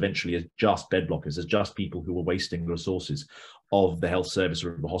patients eventually as just bed blockers, as just people who are wasting the resources of the health service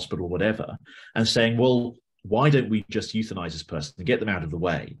or the hospital or whatever, and saying, well, why don't we just euthanize this person and get them out of the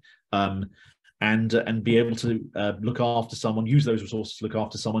way? And be able to look after someone, use those resources to look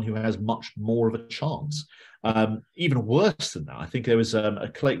after someone who has much more of a chance. Even worse than that, I think there was there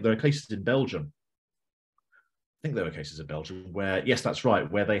are cases in Belgium. I think there were cases in Belgium where, yes, that's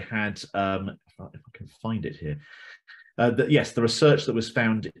right, where they had, if I can find it here, yes, the research that was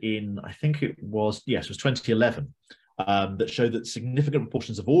found in, I think it was 2011, that showed that significant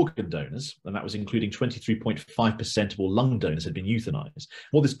proportions of organ donors, and that was including 23.5% of all lung donors, had been euthanized.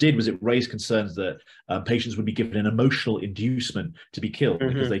 What this did was it raised concerns that patients would be given an emotional inducement to be killed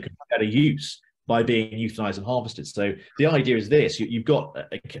because they could get a use by being euthanized and harvested. So the idea is this: you've got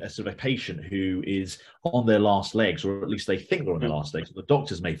a sort of a patient who is on their last legs, or at least they think they're on their last legs. The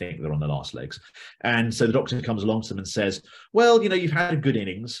doctors may think they're on their last legs, and so the doctor comes along to them and says, "Well, you've had a good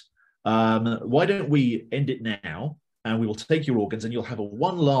innings. Why don't we end it now? And we will take your organs, and you'll have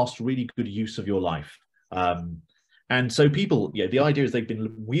one last really good use of your life." And so people, the idea is they've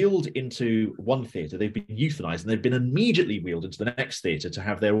been wheeled into one theatre, they've been euthanized, and they've been immediately wheeled into the next theatre to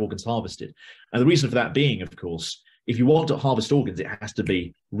have their organs harvested. And the reason for that being, of course, if you want to harvest organs, it has to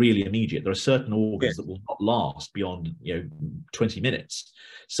be really immediate. There are certain organs Yes. that will not last beyond 20 minutes.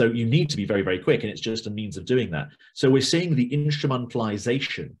 So you need to be very, very quick, and it's just a means of doing that. So we're seeing the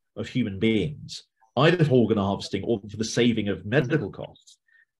instrumentalization of human beings, either for organ harvesting or for the saving of medical costs.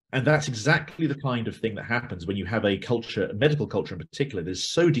 And that's exactly the kind of thing that happens when you have a culture, a medical culture in particular, that is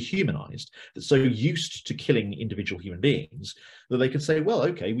so dehumanized, that's so used to killing individual human beings, that they can say, well,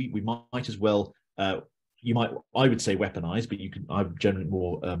 okay, we might as well, you might, I would say weaponize, but you can, I would generally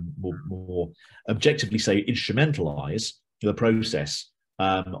more objectively say instrumentalize the process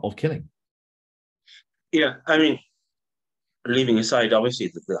of killing. Yeah, I mean, leaving aside,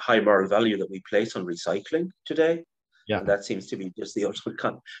 obviously, the high moral value that we place on recycling today, Yeah. and that seems to be just the ultimate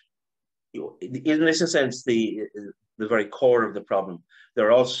in this sense, the very core of the problem. There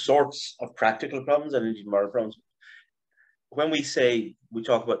are all sorts of practical problems and indeed moral problems. When we say, we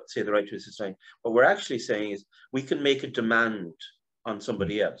talk about, say, the right to assist, what we're actually saying is we can make a demand on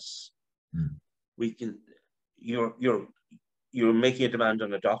somebody else. We can, you're making a demand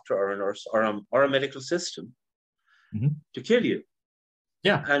on a doctor or a nurse or a medical system to kill you.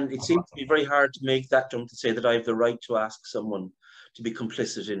 Yeah. And it seems to be very hard to make that jump to say that I have the right to ask someone to be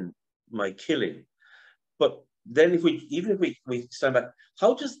complicit in my killing. But then if we stand back,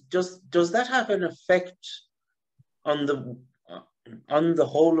 how does that have an effect on the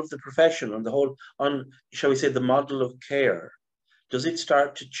whole of the profession, on shall we say the model of care? Does it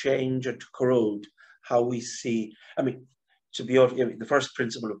start to change or to corrode how we see? I mean, the first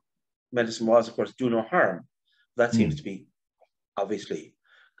principle of medicine was, of course, do no harm. That seems to be obviously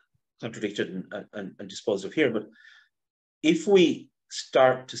contradicted and disposed of here. But if we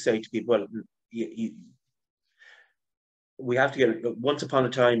start to say to people, well, we have to get, once upon a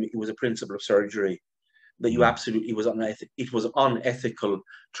time, it was a principle of surgery that you absolutely, it was unethical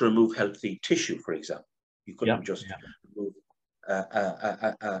to remove healthy tissue, for example. You couldn't just remove an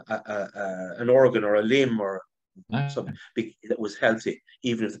organ or a limb or something that was healthy,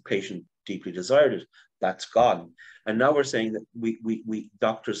 even if the patient deeply desired it. That's gone. And now we're saying that we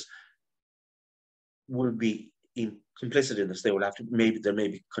doctors will be complicit in this. They will have to, there may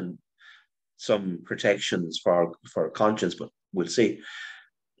be some protections for conscience, but we'll see.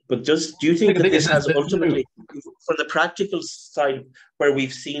 But do you think that this has ultimately, for the practical side, where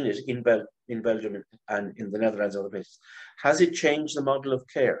we've seen it in Belgium and in the Netherlands and other places, has it changed the model of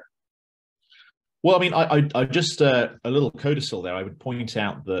care? Well, I mean, I just a little codicil there. I would point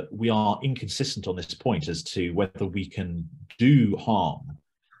out that we are inconsistent on this point as to whether we can do harm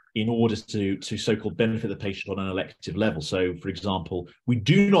in order to so-called benefit the patient on an elective level. So, for example, we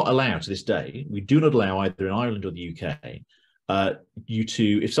do not allow, to this day, we do not allow either in Ireland or the UK,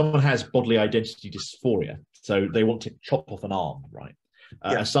 if someone has bodily identity dysphoria, so they want to chop off an arm, right?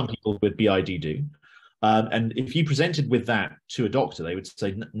 As some people with BID do. And if you presented with that to a doctor, they would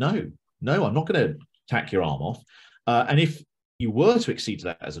say, no, I'm not going to tack your arm off. And if you were to exceed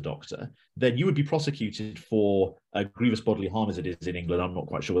that as a doctor, then you would be prosecuted for grievous bodily harm, as it is in England. I'm not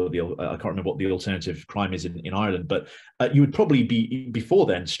quite sure what I can't remember what the alternative crime is in Ireland, but you would probably be, before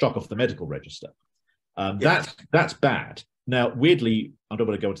then, struck off the medical register. That's bad. Now, weirdly, I don't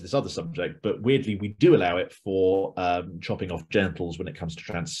want to go into this other subject, but weirdly, we do allow it for chopping off genitals when it comes to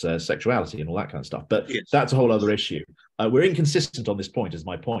transsexuality and all that kind of stuff. But that's a whole other issue. We're inconsistent on this point, is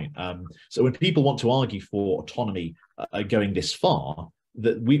my point. So when people want to argue for autonomy going this far,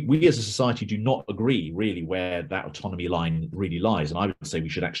 that we as a society do not agree really where that autonomy line really lies. And I would say we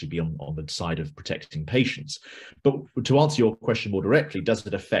should actually be on the side of protecting patients. But to answer your question more directly, does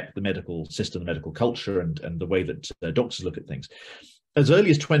it affect the medical system, the medical culture, and the way that doctors look at things? As early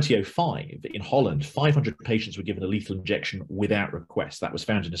as 2005, in Holland, 500 patients were given a lethal injection without request. That was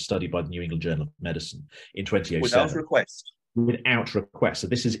found in a study by the New England Journal of Medicine in 2007. Without request? Without request. So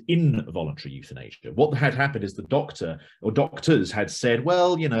this is involuntary euthanasia. What had happened is the doctor or doctors had said,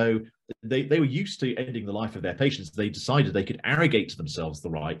 well, they were used to ending the life of their patients. They decided they could arrogate to themselves the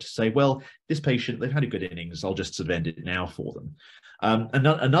right to say, well, this patient, they've had a good innings, I'll just end it now for them.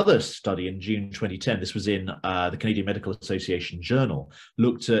 Another study in June 2010, this was in the Canadian Medical Association Journal,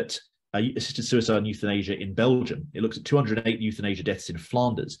 looked at assisted suicide and euthanasia in Belgium. It looked at 208 euthanasia deaths in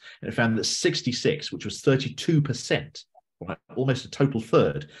Flanders, and it found that 66, which was 32%, right, almost a total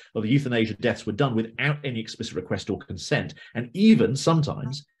third of the euthanasia deaths were done without any explicit request or consent, and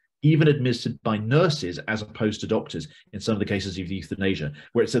sometimes administered by nurses as opposed to doctors in some of the cases of euthanasia,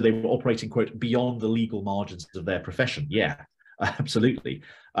 where it said they were operating, quote, beyond the legal margins of their profession. Yeah, absolutely.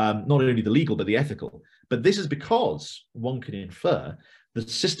 Not only the legal, but the ethical. But this is because one can infer the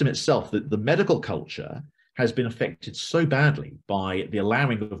system itself, that the medical culture has been affected so badly by the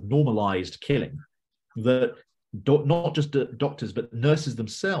allowing of normalized killing that not just doctors, but nurses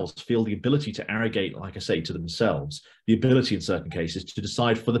themselves feel the ability to arrogate, like I say, to themselves, the ability in certain cases to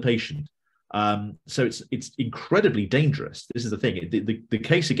decide for the patient. So it's incredibly dangerous. This is the thing. The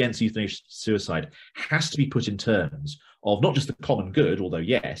case against euthanasia suicide has to be put in terms of not just the common good, although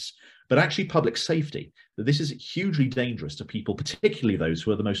yes, but actually public safety. That this is hugely dangerous to people, particularly those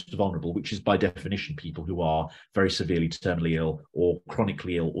who are the most vulnerable, which is by definition people who are very severely terminally ill or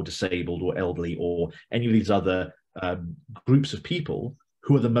chronically ill or disabled or elderly or any of these other groups of people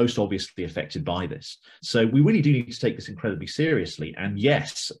who are the most obviously affected by this. So we really do need to take this incredibly seriously. And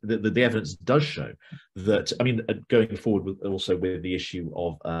yes, the evidence does show that, I mean, going forward with the issue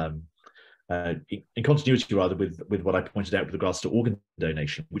of, in continuity rather with what I pointed out with regards to organ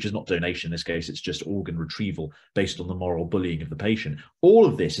donation, which is not donation in this case, it's just organ retrieval based on the moral bullying of the patient. All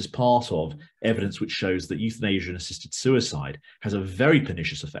of this is part of evidence which shows that euthanasia and assisted suicide has a very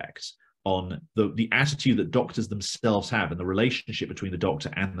pernicious effect on the attitude that doctors themselves have and the relationship between the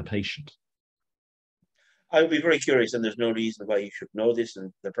doctor and the patient. I would be very curious, and there's no reason why you should know this,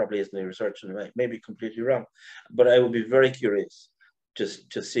 and there probably isn't any research, and I may be completely wrong, but I would be very curious just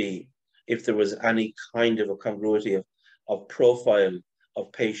to see if there was any kind of a congruity of profile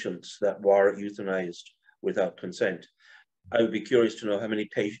of patients that were euthanized without consent. I would be curious to know how many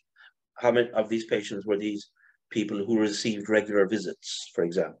of these patients were these people who received regular visits, for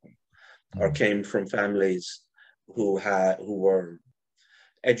example, or came from families who were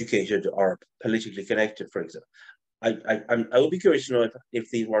educated or politically connected, for example. I would be curious to know if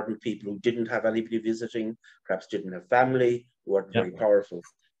these weren't people who didn't have anybody visiting, perhaps didn't have family, who weren't very powerful.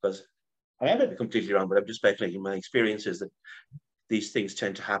 Because I may be completely wrong, but I'm just speculating. My experience is that these things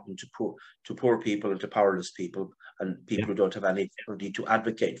tend to happen to poor people and to powerless people, and people who don't have any ability to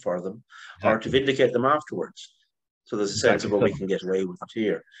advocate for them or to vindicate them afterwards. So there's a sense of, well, we can get away with it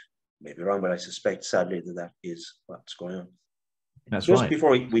here. Maybe wrong, but I suspect, sadly, that is what's going on. That's just right.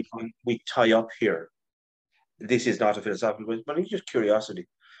 Before we tie up here, this is not a philosophical question, but it's just curiosity.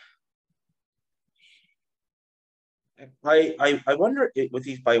 I wonder, with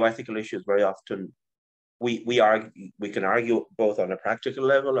these bioethical issues, very often we can argue both on a practical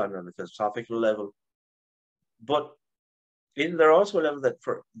level and on a philosophical level, but there are also a level that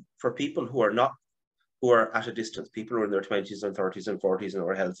for people who are at a distance, people who are in their 20s and 30s and 40s and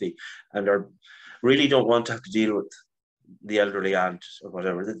are healthy and really don't want to have to deal with the elderly aunt or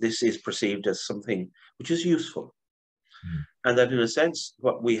whatever, that this is perceived as something which is useful. And that in a sense,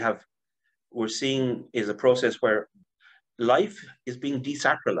 what we're seeing is a process where life is being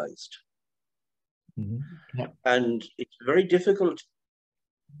desacralized. And it's very difficult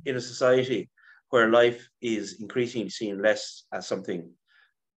in a society where life is increasingly seen less as something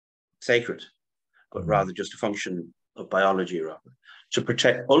sacred, but rather just a function of biology, rather to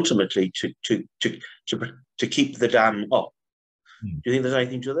protect, ultimately to keep the dam up. Do you think there's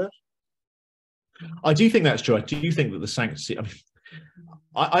anything to that? I do think that's true. I do think that the sanctity, I mean,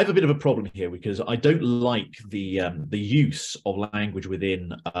 I have a bit of a problem here because I don't like the use of language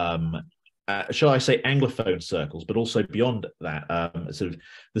within shall I say Anglophone circles, but also beyond that, sort of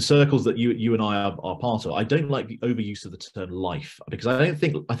the circles that you and I are part of. I don't like the overuse of the term life, because I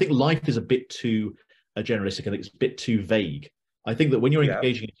think life is a bit too generalistic. I think it's a bit too vague. I think that when you're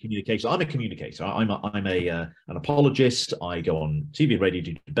engaging in communication, I'm a communicator. I'm an apologist. I go on TV and radio,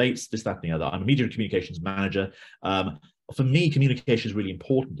 do debates, this, that, and the other. I'm a media and communications manager. For me, communication is really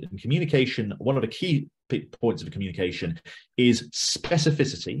important. In communication, one of the key points of communication is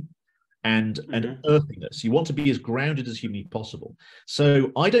specificity and earthiness. You want to be as grounded as humanly possible.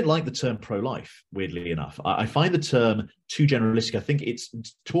 So I don't like the term pro-life, weirdly enough. I find the term too generalistic. I think it's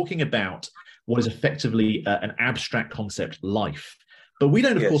talking about what is effectively an abstract concept, life. But we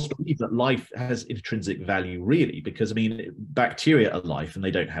don't, of course, believe that life has intrinsic value, really, because, I mean, bacteria are life, and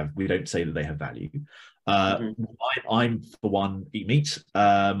we don't say that they have value. I'm, for one, eat meat.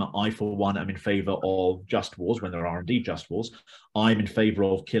 I, for one, am in favour of just wars when there are indeed just wars. I'm in favour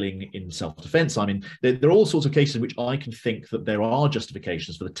of killing in self-defence. I mean, there are all sorts of cases in which I can think that there are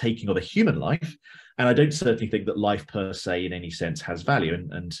justifications for the taking of a human life, and I don't certainly think that life per se in any sense has value,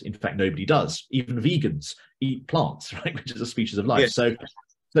 and in fact nobody does. Even vegans eat plants, right, which is a species of life. So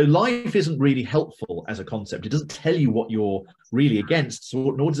life isn't really helpful as a concept. It doesn't tell you what you're really against,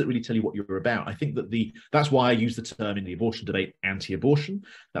 nor does it really tell you what you're about. I think that that's why I use the term in the abortion debate, anti-abortion.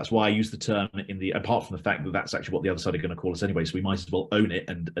 That's why I use the term apart from the fact that that's actually what the other side are going to call us anyway, so we might as well own it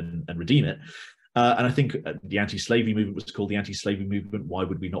and redeem it. And I think the anti-slavery movement was called the anti-slavery movement. Why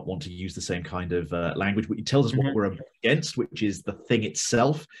would we not want to use the same kind of language? It tells us what we're against, which is the thing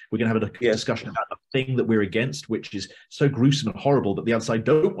itself. We're going to have a discussion about the thing that we're against, which is so gruesome and horrible that the other side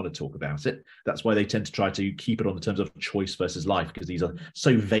don't want to talk about it. That's why they tend to try to keep it on the terms of choice versus life, because these are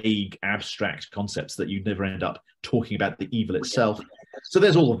so vague, abstract concepts that you never end up talking about the evil itself. So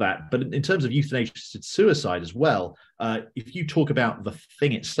there's all of that. But in terms of euthanasia suicide as well, if you talk about the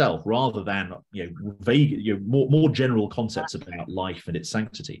thing itself rather than vague, more general concepts about life and its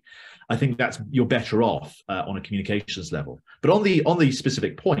sanctity, I think you're better off on a communications level. But on the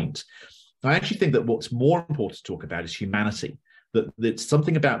specific point, I actually think that what's more important to talk about is humanity. That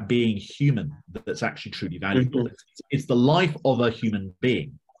something about being human that's actually truly valuable. It's the life of a human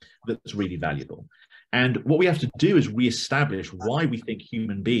being that's really valuable. And what we have to do is reestablish why we think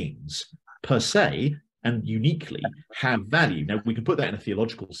human beings per se and uniquely have value. Now, we can put that in a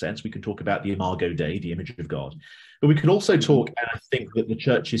theological sense. We can talk about the Imago Dei, the image of God. But we can also talk, and I think that the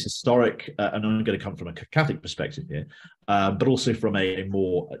church is historic, and I'm going to come from a Catholic perspective here, but also from a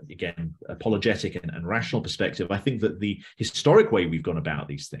more, again, apologetic and rational perspective. I think that the historic way we've gone about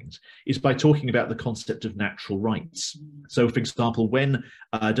these things is by talking about the concept of natural rights. So, for example, when,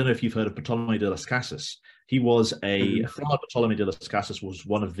 I don't know if you've heard of Ptolemy de las Casas. He was Friar Ptolemy de las Casas was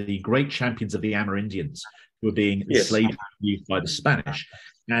one of the great champions of the Amerindians who were being enslaved by the Spanish.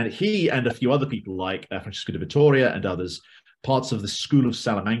 And he and a few other people like Francisco de Vitoria and others, parts of the school of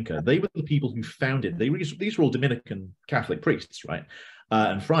Salamanca, they were the people who founded, these were all Dominican Catholic priests, right?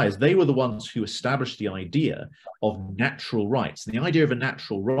 And friars, they were the ones who established the idea of natural rights. And the idea of a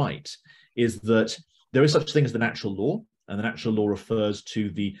natural right is that there is such thing as the natural law, and the natural law refers to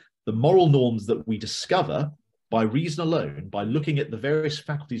the moral norms that we discover by reason alone, by looking at the various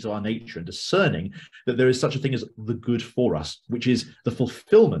faculties of our nature and discerning that there is such a thing as the good for us, which is the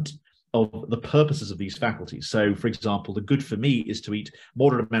fulfillment of the purposes of these faculties. So, for example, the good for me is to eat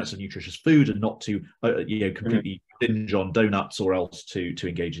moderate amounts of nutritious food and not to completely binge on donuts or else to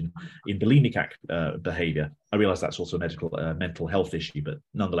engage in bulimic behavior. I realize that's also a mental health issue, but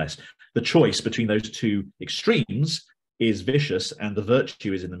nonetheless, the choice between those two extremes is vicious, and the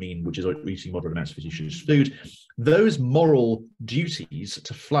virtue is in the mean, which is eating moderate amounts of nutritious food. Those moral duties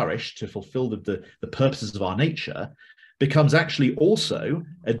to flourish, to fulfill the purposes of our nature, becomes actually also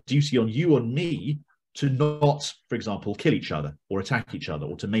a duty on you and me to not, for example, kill each other or attack each other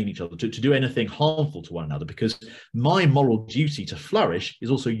or to maim each other, to do anything harmful to one another, because my moral duty to flourish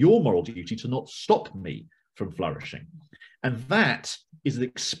is also your moral duty to not stop me from flourishing. And that is the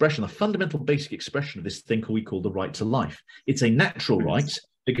expression, the fundamental basic expression of this thing we call the right to life. It's a natural right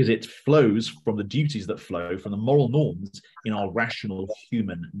because it flows from the duties that flow from the moral norms in our rational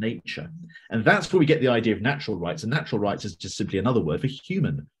human nature. And that's where we get the idea of natural rights. And natural rights is just simply another word for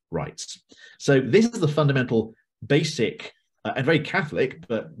human rights. So this is the fundamental, basic, and very Catholic,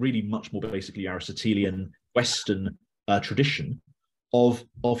 but really much more basically Aristotelian Western tradition of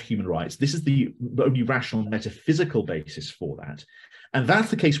human rights. This is the only rational metaphysical basis for that. And that's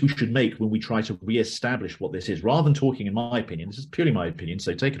the case we should make when we try to re-establish what this is, rather than talking, in my opinion, this is purely my opinion,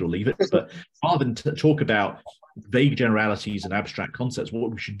 so take it or leave it, but rather than talk about vague generalities and abstract concepts,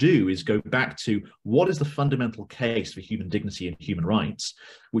 what we should do is go back to what is the fundamental case for human dignity and human rights,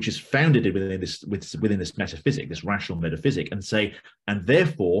 which is founded within this metaphysic, this rational metaphysic, and say, and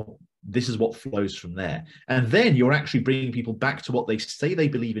therefore, this is what flows from there. And then you're actually bringing people back to what they say they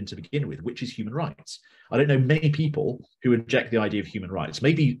believe in to begin with, which is human rights. I don't know many people who reject the idea of human rights.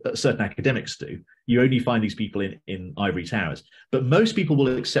 Maybe certain academics do. You only find these people in ivory towers. But most people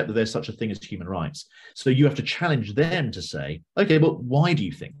will accept that there's such a thing as human rights. So you have to challenge them to say, okay, but why do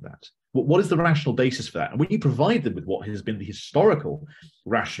you think that? What is the rational basis for that? And when you provide them with what has been the historical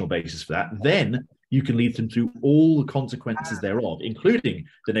rational basis for that, then you can lead them through all the consequences thereof, including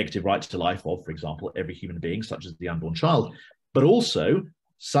the negative right to life of, for example, every human being, such as the unborn child, but also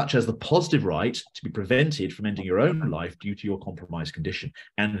such as the positive right to be prevented from ending your own life due to your compromised condition.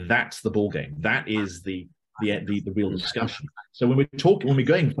 And that's the ballgame. That is the real discussion. So when we're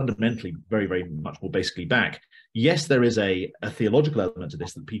going fundamentally very, very much more basically back, yes, there is a theological element to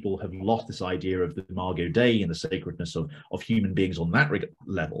this, that people have lost this idea of the Imago Dei and the sacredness of human beings on that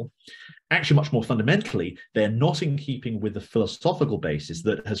level. Actually, much more fundamentally, they're not in keeping with the philosophical basis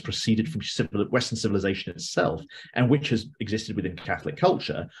that has proceeded from Western civilization itself, and which has existed within Catholic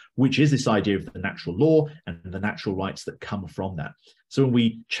culture, which is this idea of the natural law and the natural rights that come from that. So when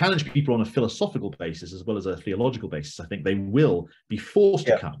we challenge people on a philosophical basis as well as a theological basis, I think they will be forced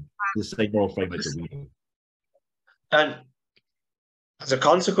to come to the same moral framework that we do. And As a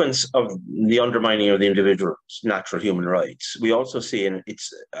consequence of the undermining of the individual's natural human rights, we also see, and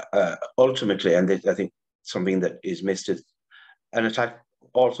it's ultimately, and I think something that is missed, is an attack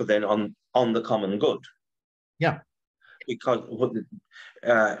also then on the common good. Yeah. Because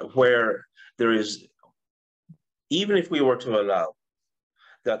where there is, even if we were to allow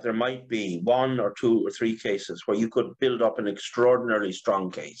that there might be 1 or 2 or 3 cases where you could build up an extraordinarily strong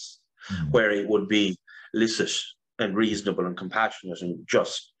case, where it would be licit and reasonable and compassionate and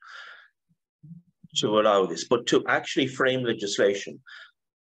just to allow this, but to actually frame legislation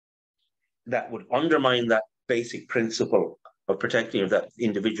that would undermine that basic principle of protecting of that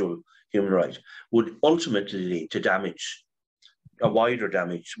individual human right would ultimately lead to damage, a wider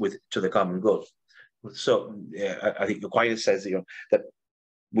damage to the common good. So I think Aquinas says, that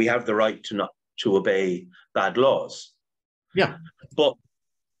we have the right to obey bad laws. Yeah. But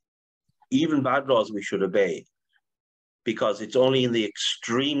even bad laws we should obey, because it's only in the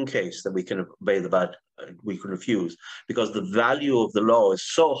extreme case that we can obey we can refuse, because the value of the law is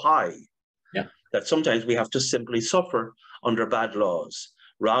so high that sometimes we have to simply suffer under bad laws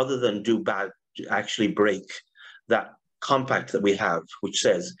rather than actually break that compact that we have, which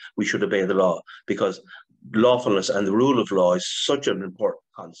says we should obey the law, because lawfulness and the rule of law is such an important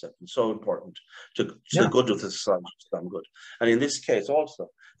concept and so important to the good of the society, to some good. And in this case also,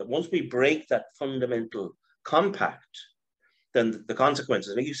 that once we break that fundamental compact, then the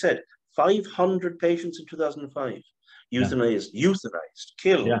consequences, like you said, 500 patients in 2005, euthanized,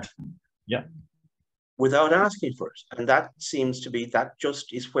 killed, without asking for it. And that seems to be, that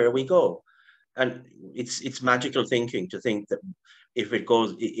just is where we go. And it's magical thinking to think that if it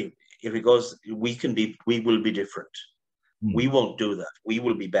goes, we will be different. We won't do that. We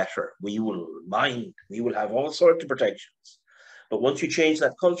will be better. We will have all sorts of protections. But once you change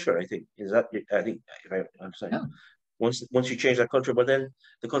that culture, I think if I understand, once you change that culture, well, then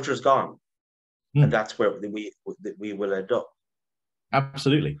the culture is gone. And that's where we will end up.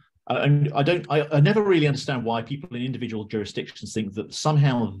 Absolutely. And I never really understand why people in individual jurisdictions think that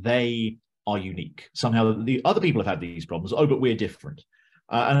somehow they are unique. Somehow the other people have had these problems. Oh, but we're different.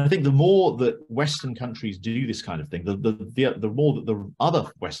 And I think the more that Western countries do this kind of thing, the more that the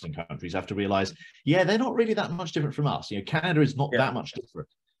other Western countries have to realize, they're not really that much different from us. Canada is not that much different.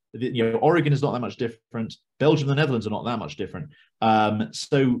 Oregon is not that much different. Belgium and the Netherlands are not that much different.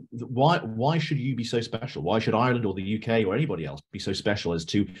 So why should you be so special? Why should Ireland or the UK or anybody else be so special as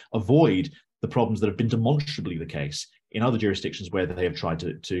to avoid the problems that have been demonstrably the case in other jurisdictions where they have tried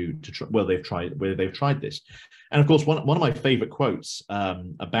they've tried this? And of course, one of my favorite quotes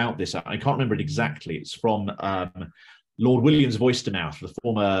about this, I can't remember it exactly. It's from Lord Williams of Oystermouth, the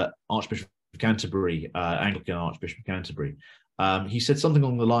former Archbishop of Canterbury, Anglican Archbishop of Canterbury. He said something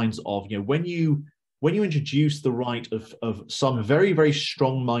along the lines of, when you introduce the right of some very, very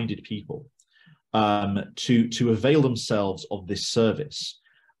strong-minded people to avail themselves of this service,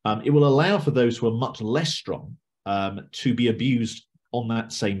 it will allow for those who are much less strong to be abused on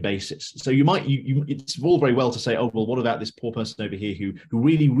that same basis. So it's all very well to say, oh, well, what about this poor person over here who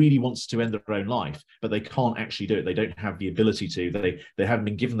really, really wants to end their own life, but they can't actually do it. They don't have the ability to. They haven't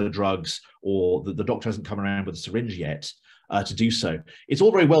been given the drugs, or the doctor hasn't come around with a syringe yet to do so. It's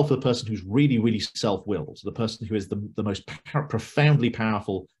all very well for the person who's really, really self-willed, the person who is the most profoundly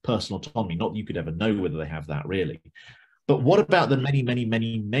powerful personal autonomy. Not that you could ever know whether they have that, really. But what about the many, many,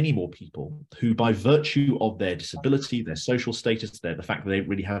 many, many more people who, by virtue of their disability, their social status, the fact that they don't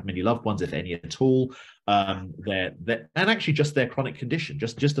really have many loved ones, if any at all, and actually just their chronic condition,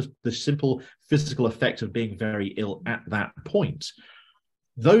 just the simple physical effect of being very ill at that point,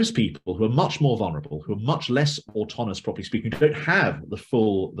 those people who are much more vulnerable, who are much less autonomous, properly speaking, who don't have the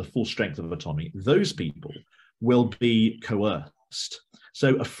full strength of autonomy, those people will be coerced.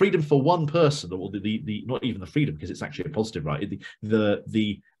 So a freedom for one person, or the not even the freedom, because it's actually a positive right.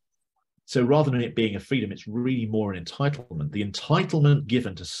 So rather than it being a freedom, it's really more an entitlement. The entitlement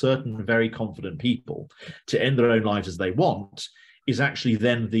given to certain very confident people to end their own lives as they want is actually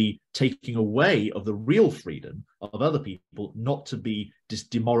then the taking away of the real freedom of other people not to be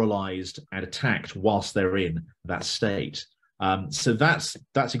demoralized and attacked whilst they're in that state. So that's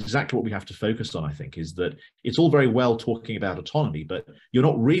exactly what we have to focus on, I think, is that it's all very well talking about autonomy, but you're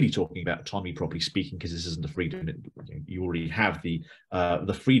not really talking about autonomy, properly speaking, because this isn't a freedom. You already have the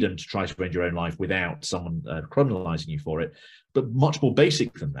freedom to try to end your own life without someone criminalizing you for it. But much more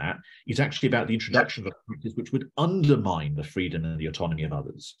basic than that, it's actually about the introduction of a practice which would undermine the freedom and the autonomy of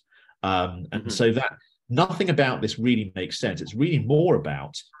others. So that nothing about this really makes sense. It's really more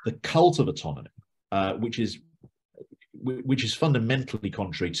about the cult of autonomy, which is which is fundamentally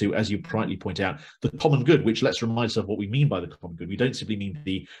contrary to, as you rightly point out, the common good. Which, let's remind ourselves what we mean by the common good. We don't simply mean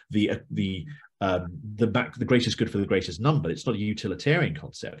the greatest good for the greatest number. It's not a utilitarian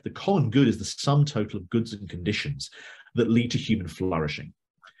concept. The common good is the sum total of goods and conditions that lead to human flourishing.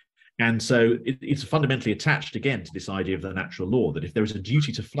 And so it's fundamentally attached again to this idea of the natural law, that if there is a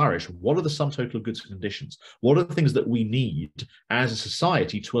duty to flourish, what are the sum total of goods and conditions? What are the things that we need as a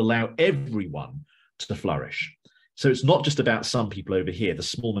society to allow everyone to flourish? So it's not just about some people over here, the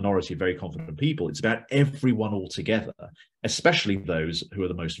small minority of very confident people. It's about everyone altogether, especially those who are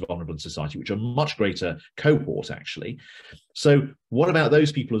the most vulnerable in society, which are a much greater cohort, actually. So what about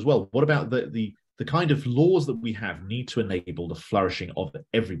those people as well? What about the kind of laws that we have need to enable the flourishing of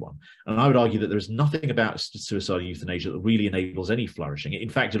everyone? And I would argue that there is nothing about suicidal euthanasia that really enables any flourishing.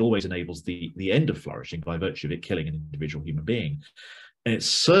 In fact, it always enables the end of flourishing by virtue of it killing an individual human being. And it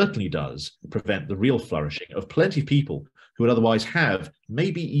certainly does prevent the real flourishing of plenty of people who would otherwise have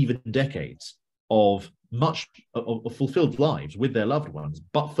maybe even decades of fulfilled lives with their loved ones,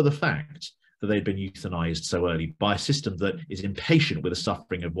 but for the fact that they'd been euthanized so early by a system that is impatient with the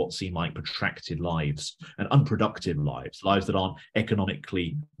suffering of what seem like protracted lives and unproductive lives that aren't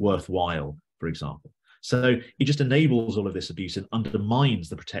economically worthwhile, for example. So it just enables all of this abuse and undermines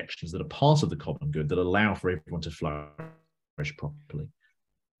the protections that are part of the common good that allow for everyone to flourish properly.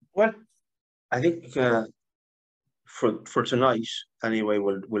 Well, I think for tonight, anyway,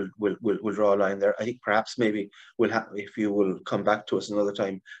 we'll draw a line there. I think perhaps maybe we'll have, if you will come back to us another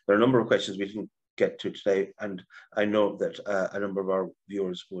time. There are a number of questions we didn't get to today, and I know that a number of our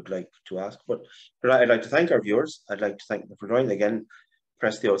viewers would like to ask. But I'd like to thank our viewers. I'd like to thank them for joining. Again,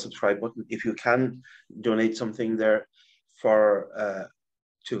 press the old subscribe button. If you can donate something there for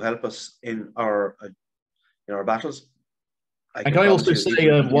to help us in our battles. And can I also say,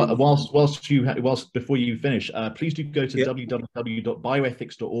 whilst before you finish, please do go to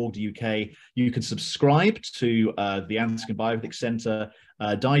www.bioethics.org.uk. You can subscribe to the Anscombe Bioethics Centre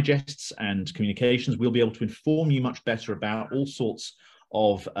digests and communications. We'll be able to inform you much better about all sorts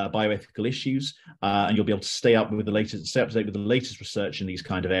of bioethical issues, and you'll be able to stay up to date with the latest research in these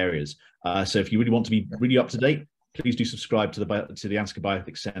kind of areas. So if you really want to be really up to date, please do subscribe to the Anscombe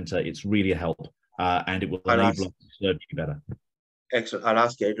Bioethics Centre. It's really a help. And it will enable us to serve you better. Excellent. I'll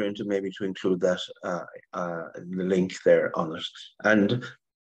ask Adrian to include that the link there on it. And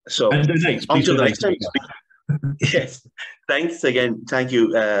so donate. Until the next time. Yes. Thanks again. Thank you,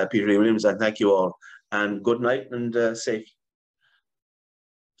 Peter Williams, and thank you all. And good night and stay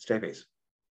safe.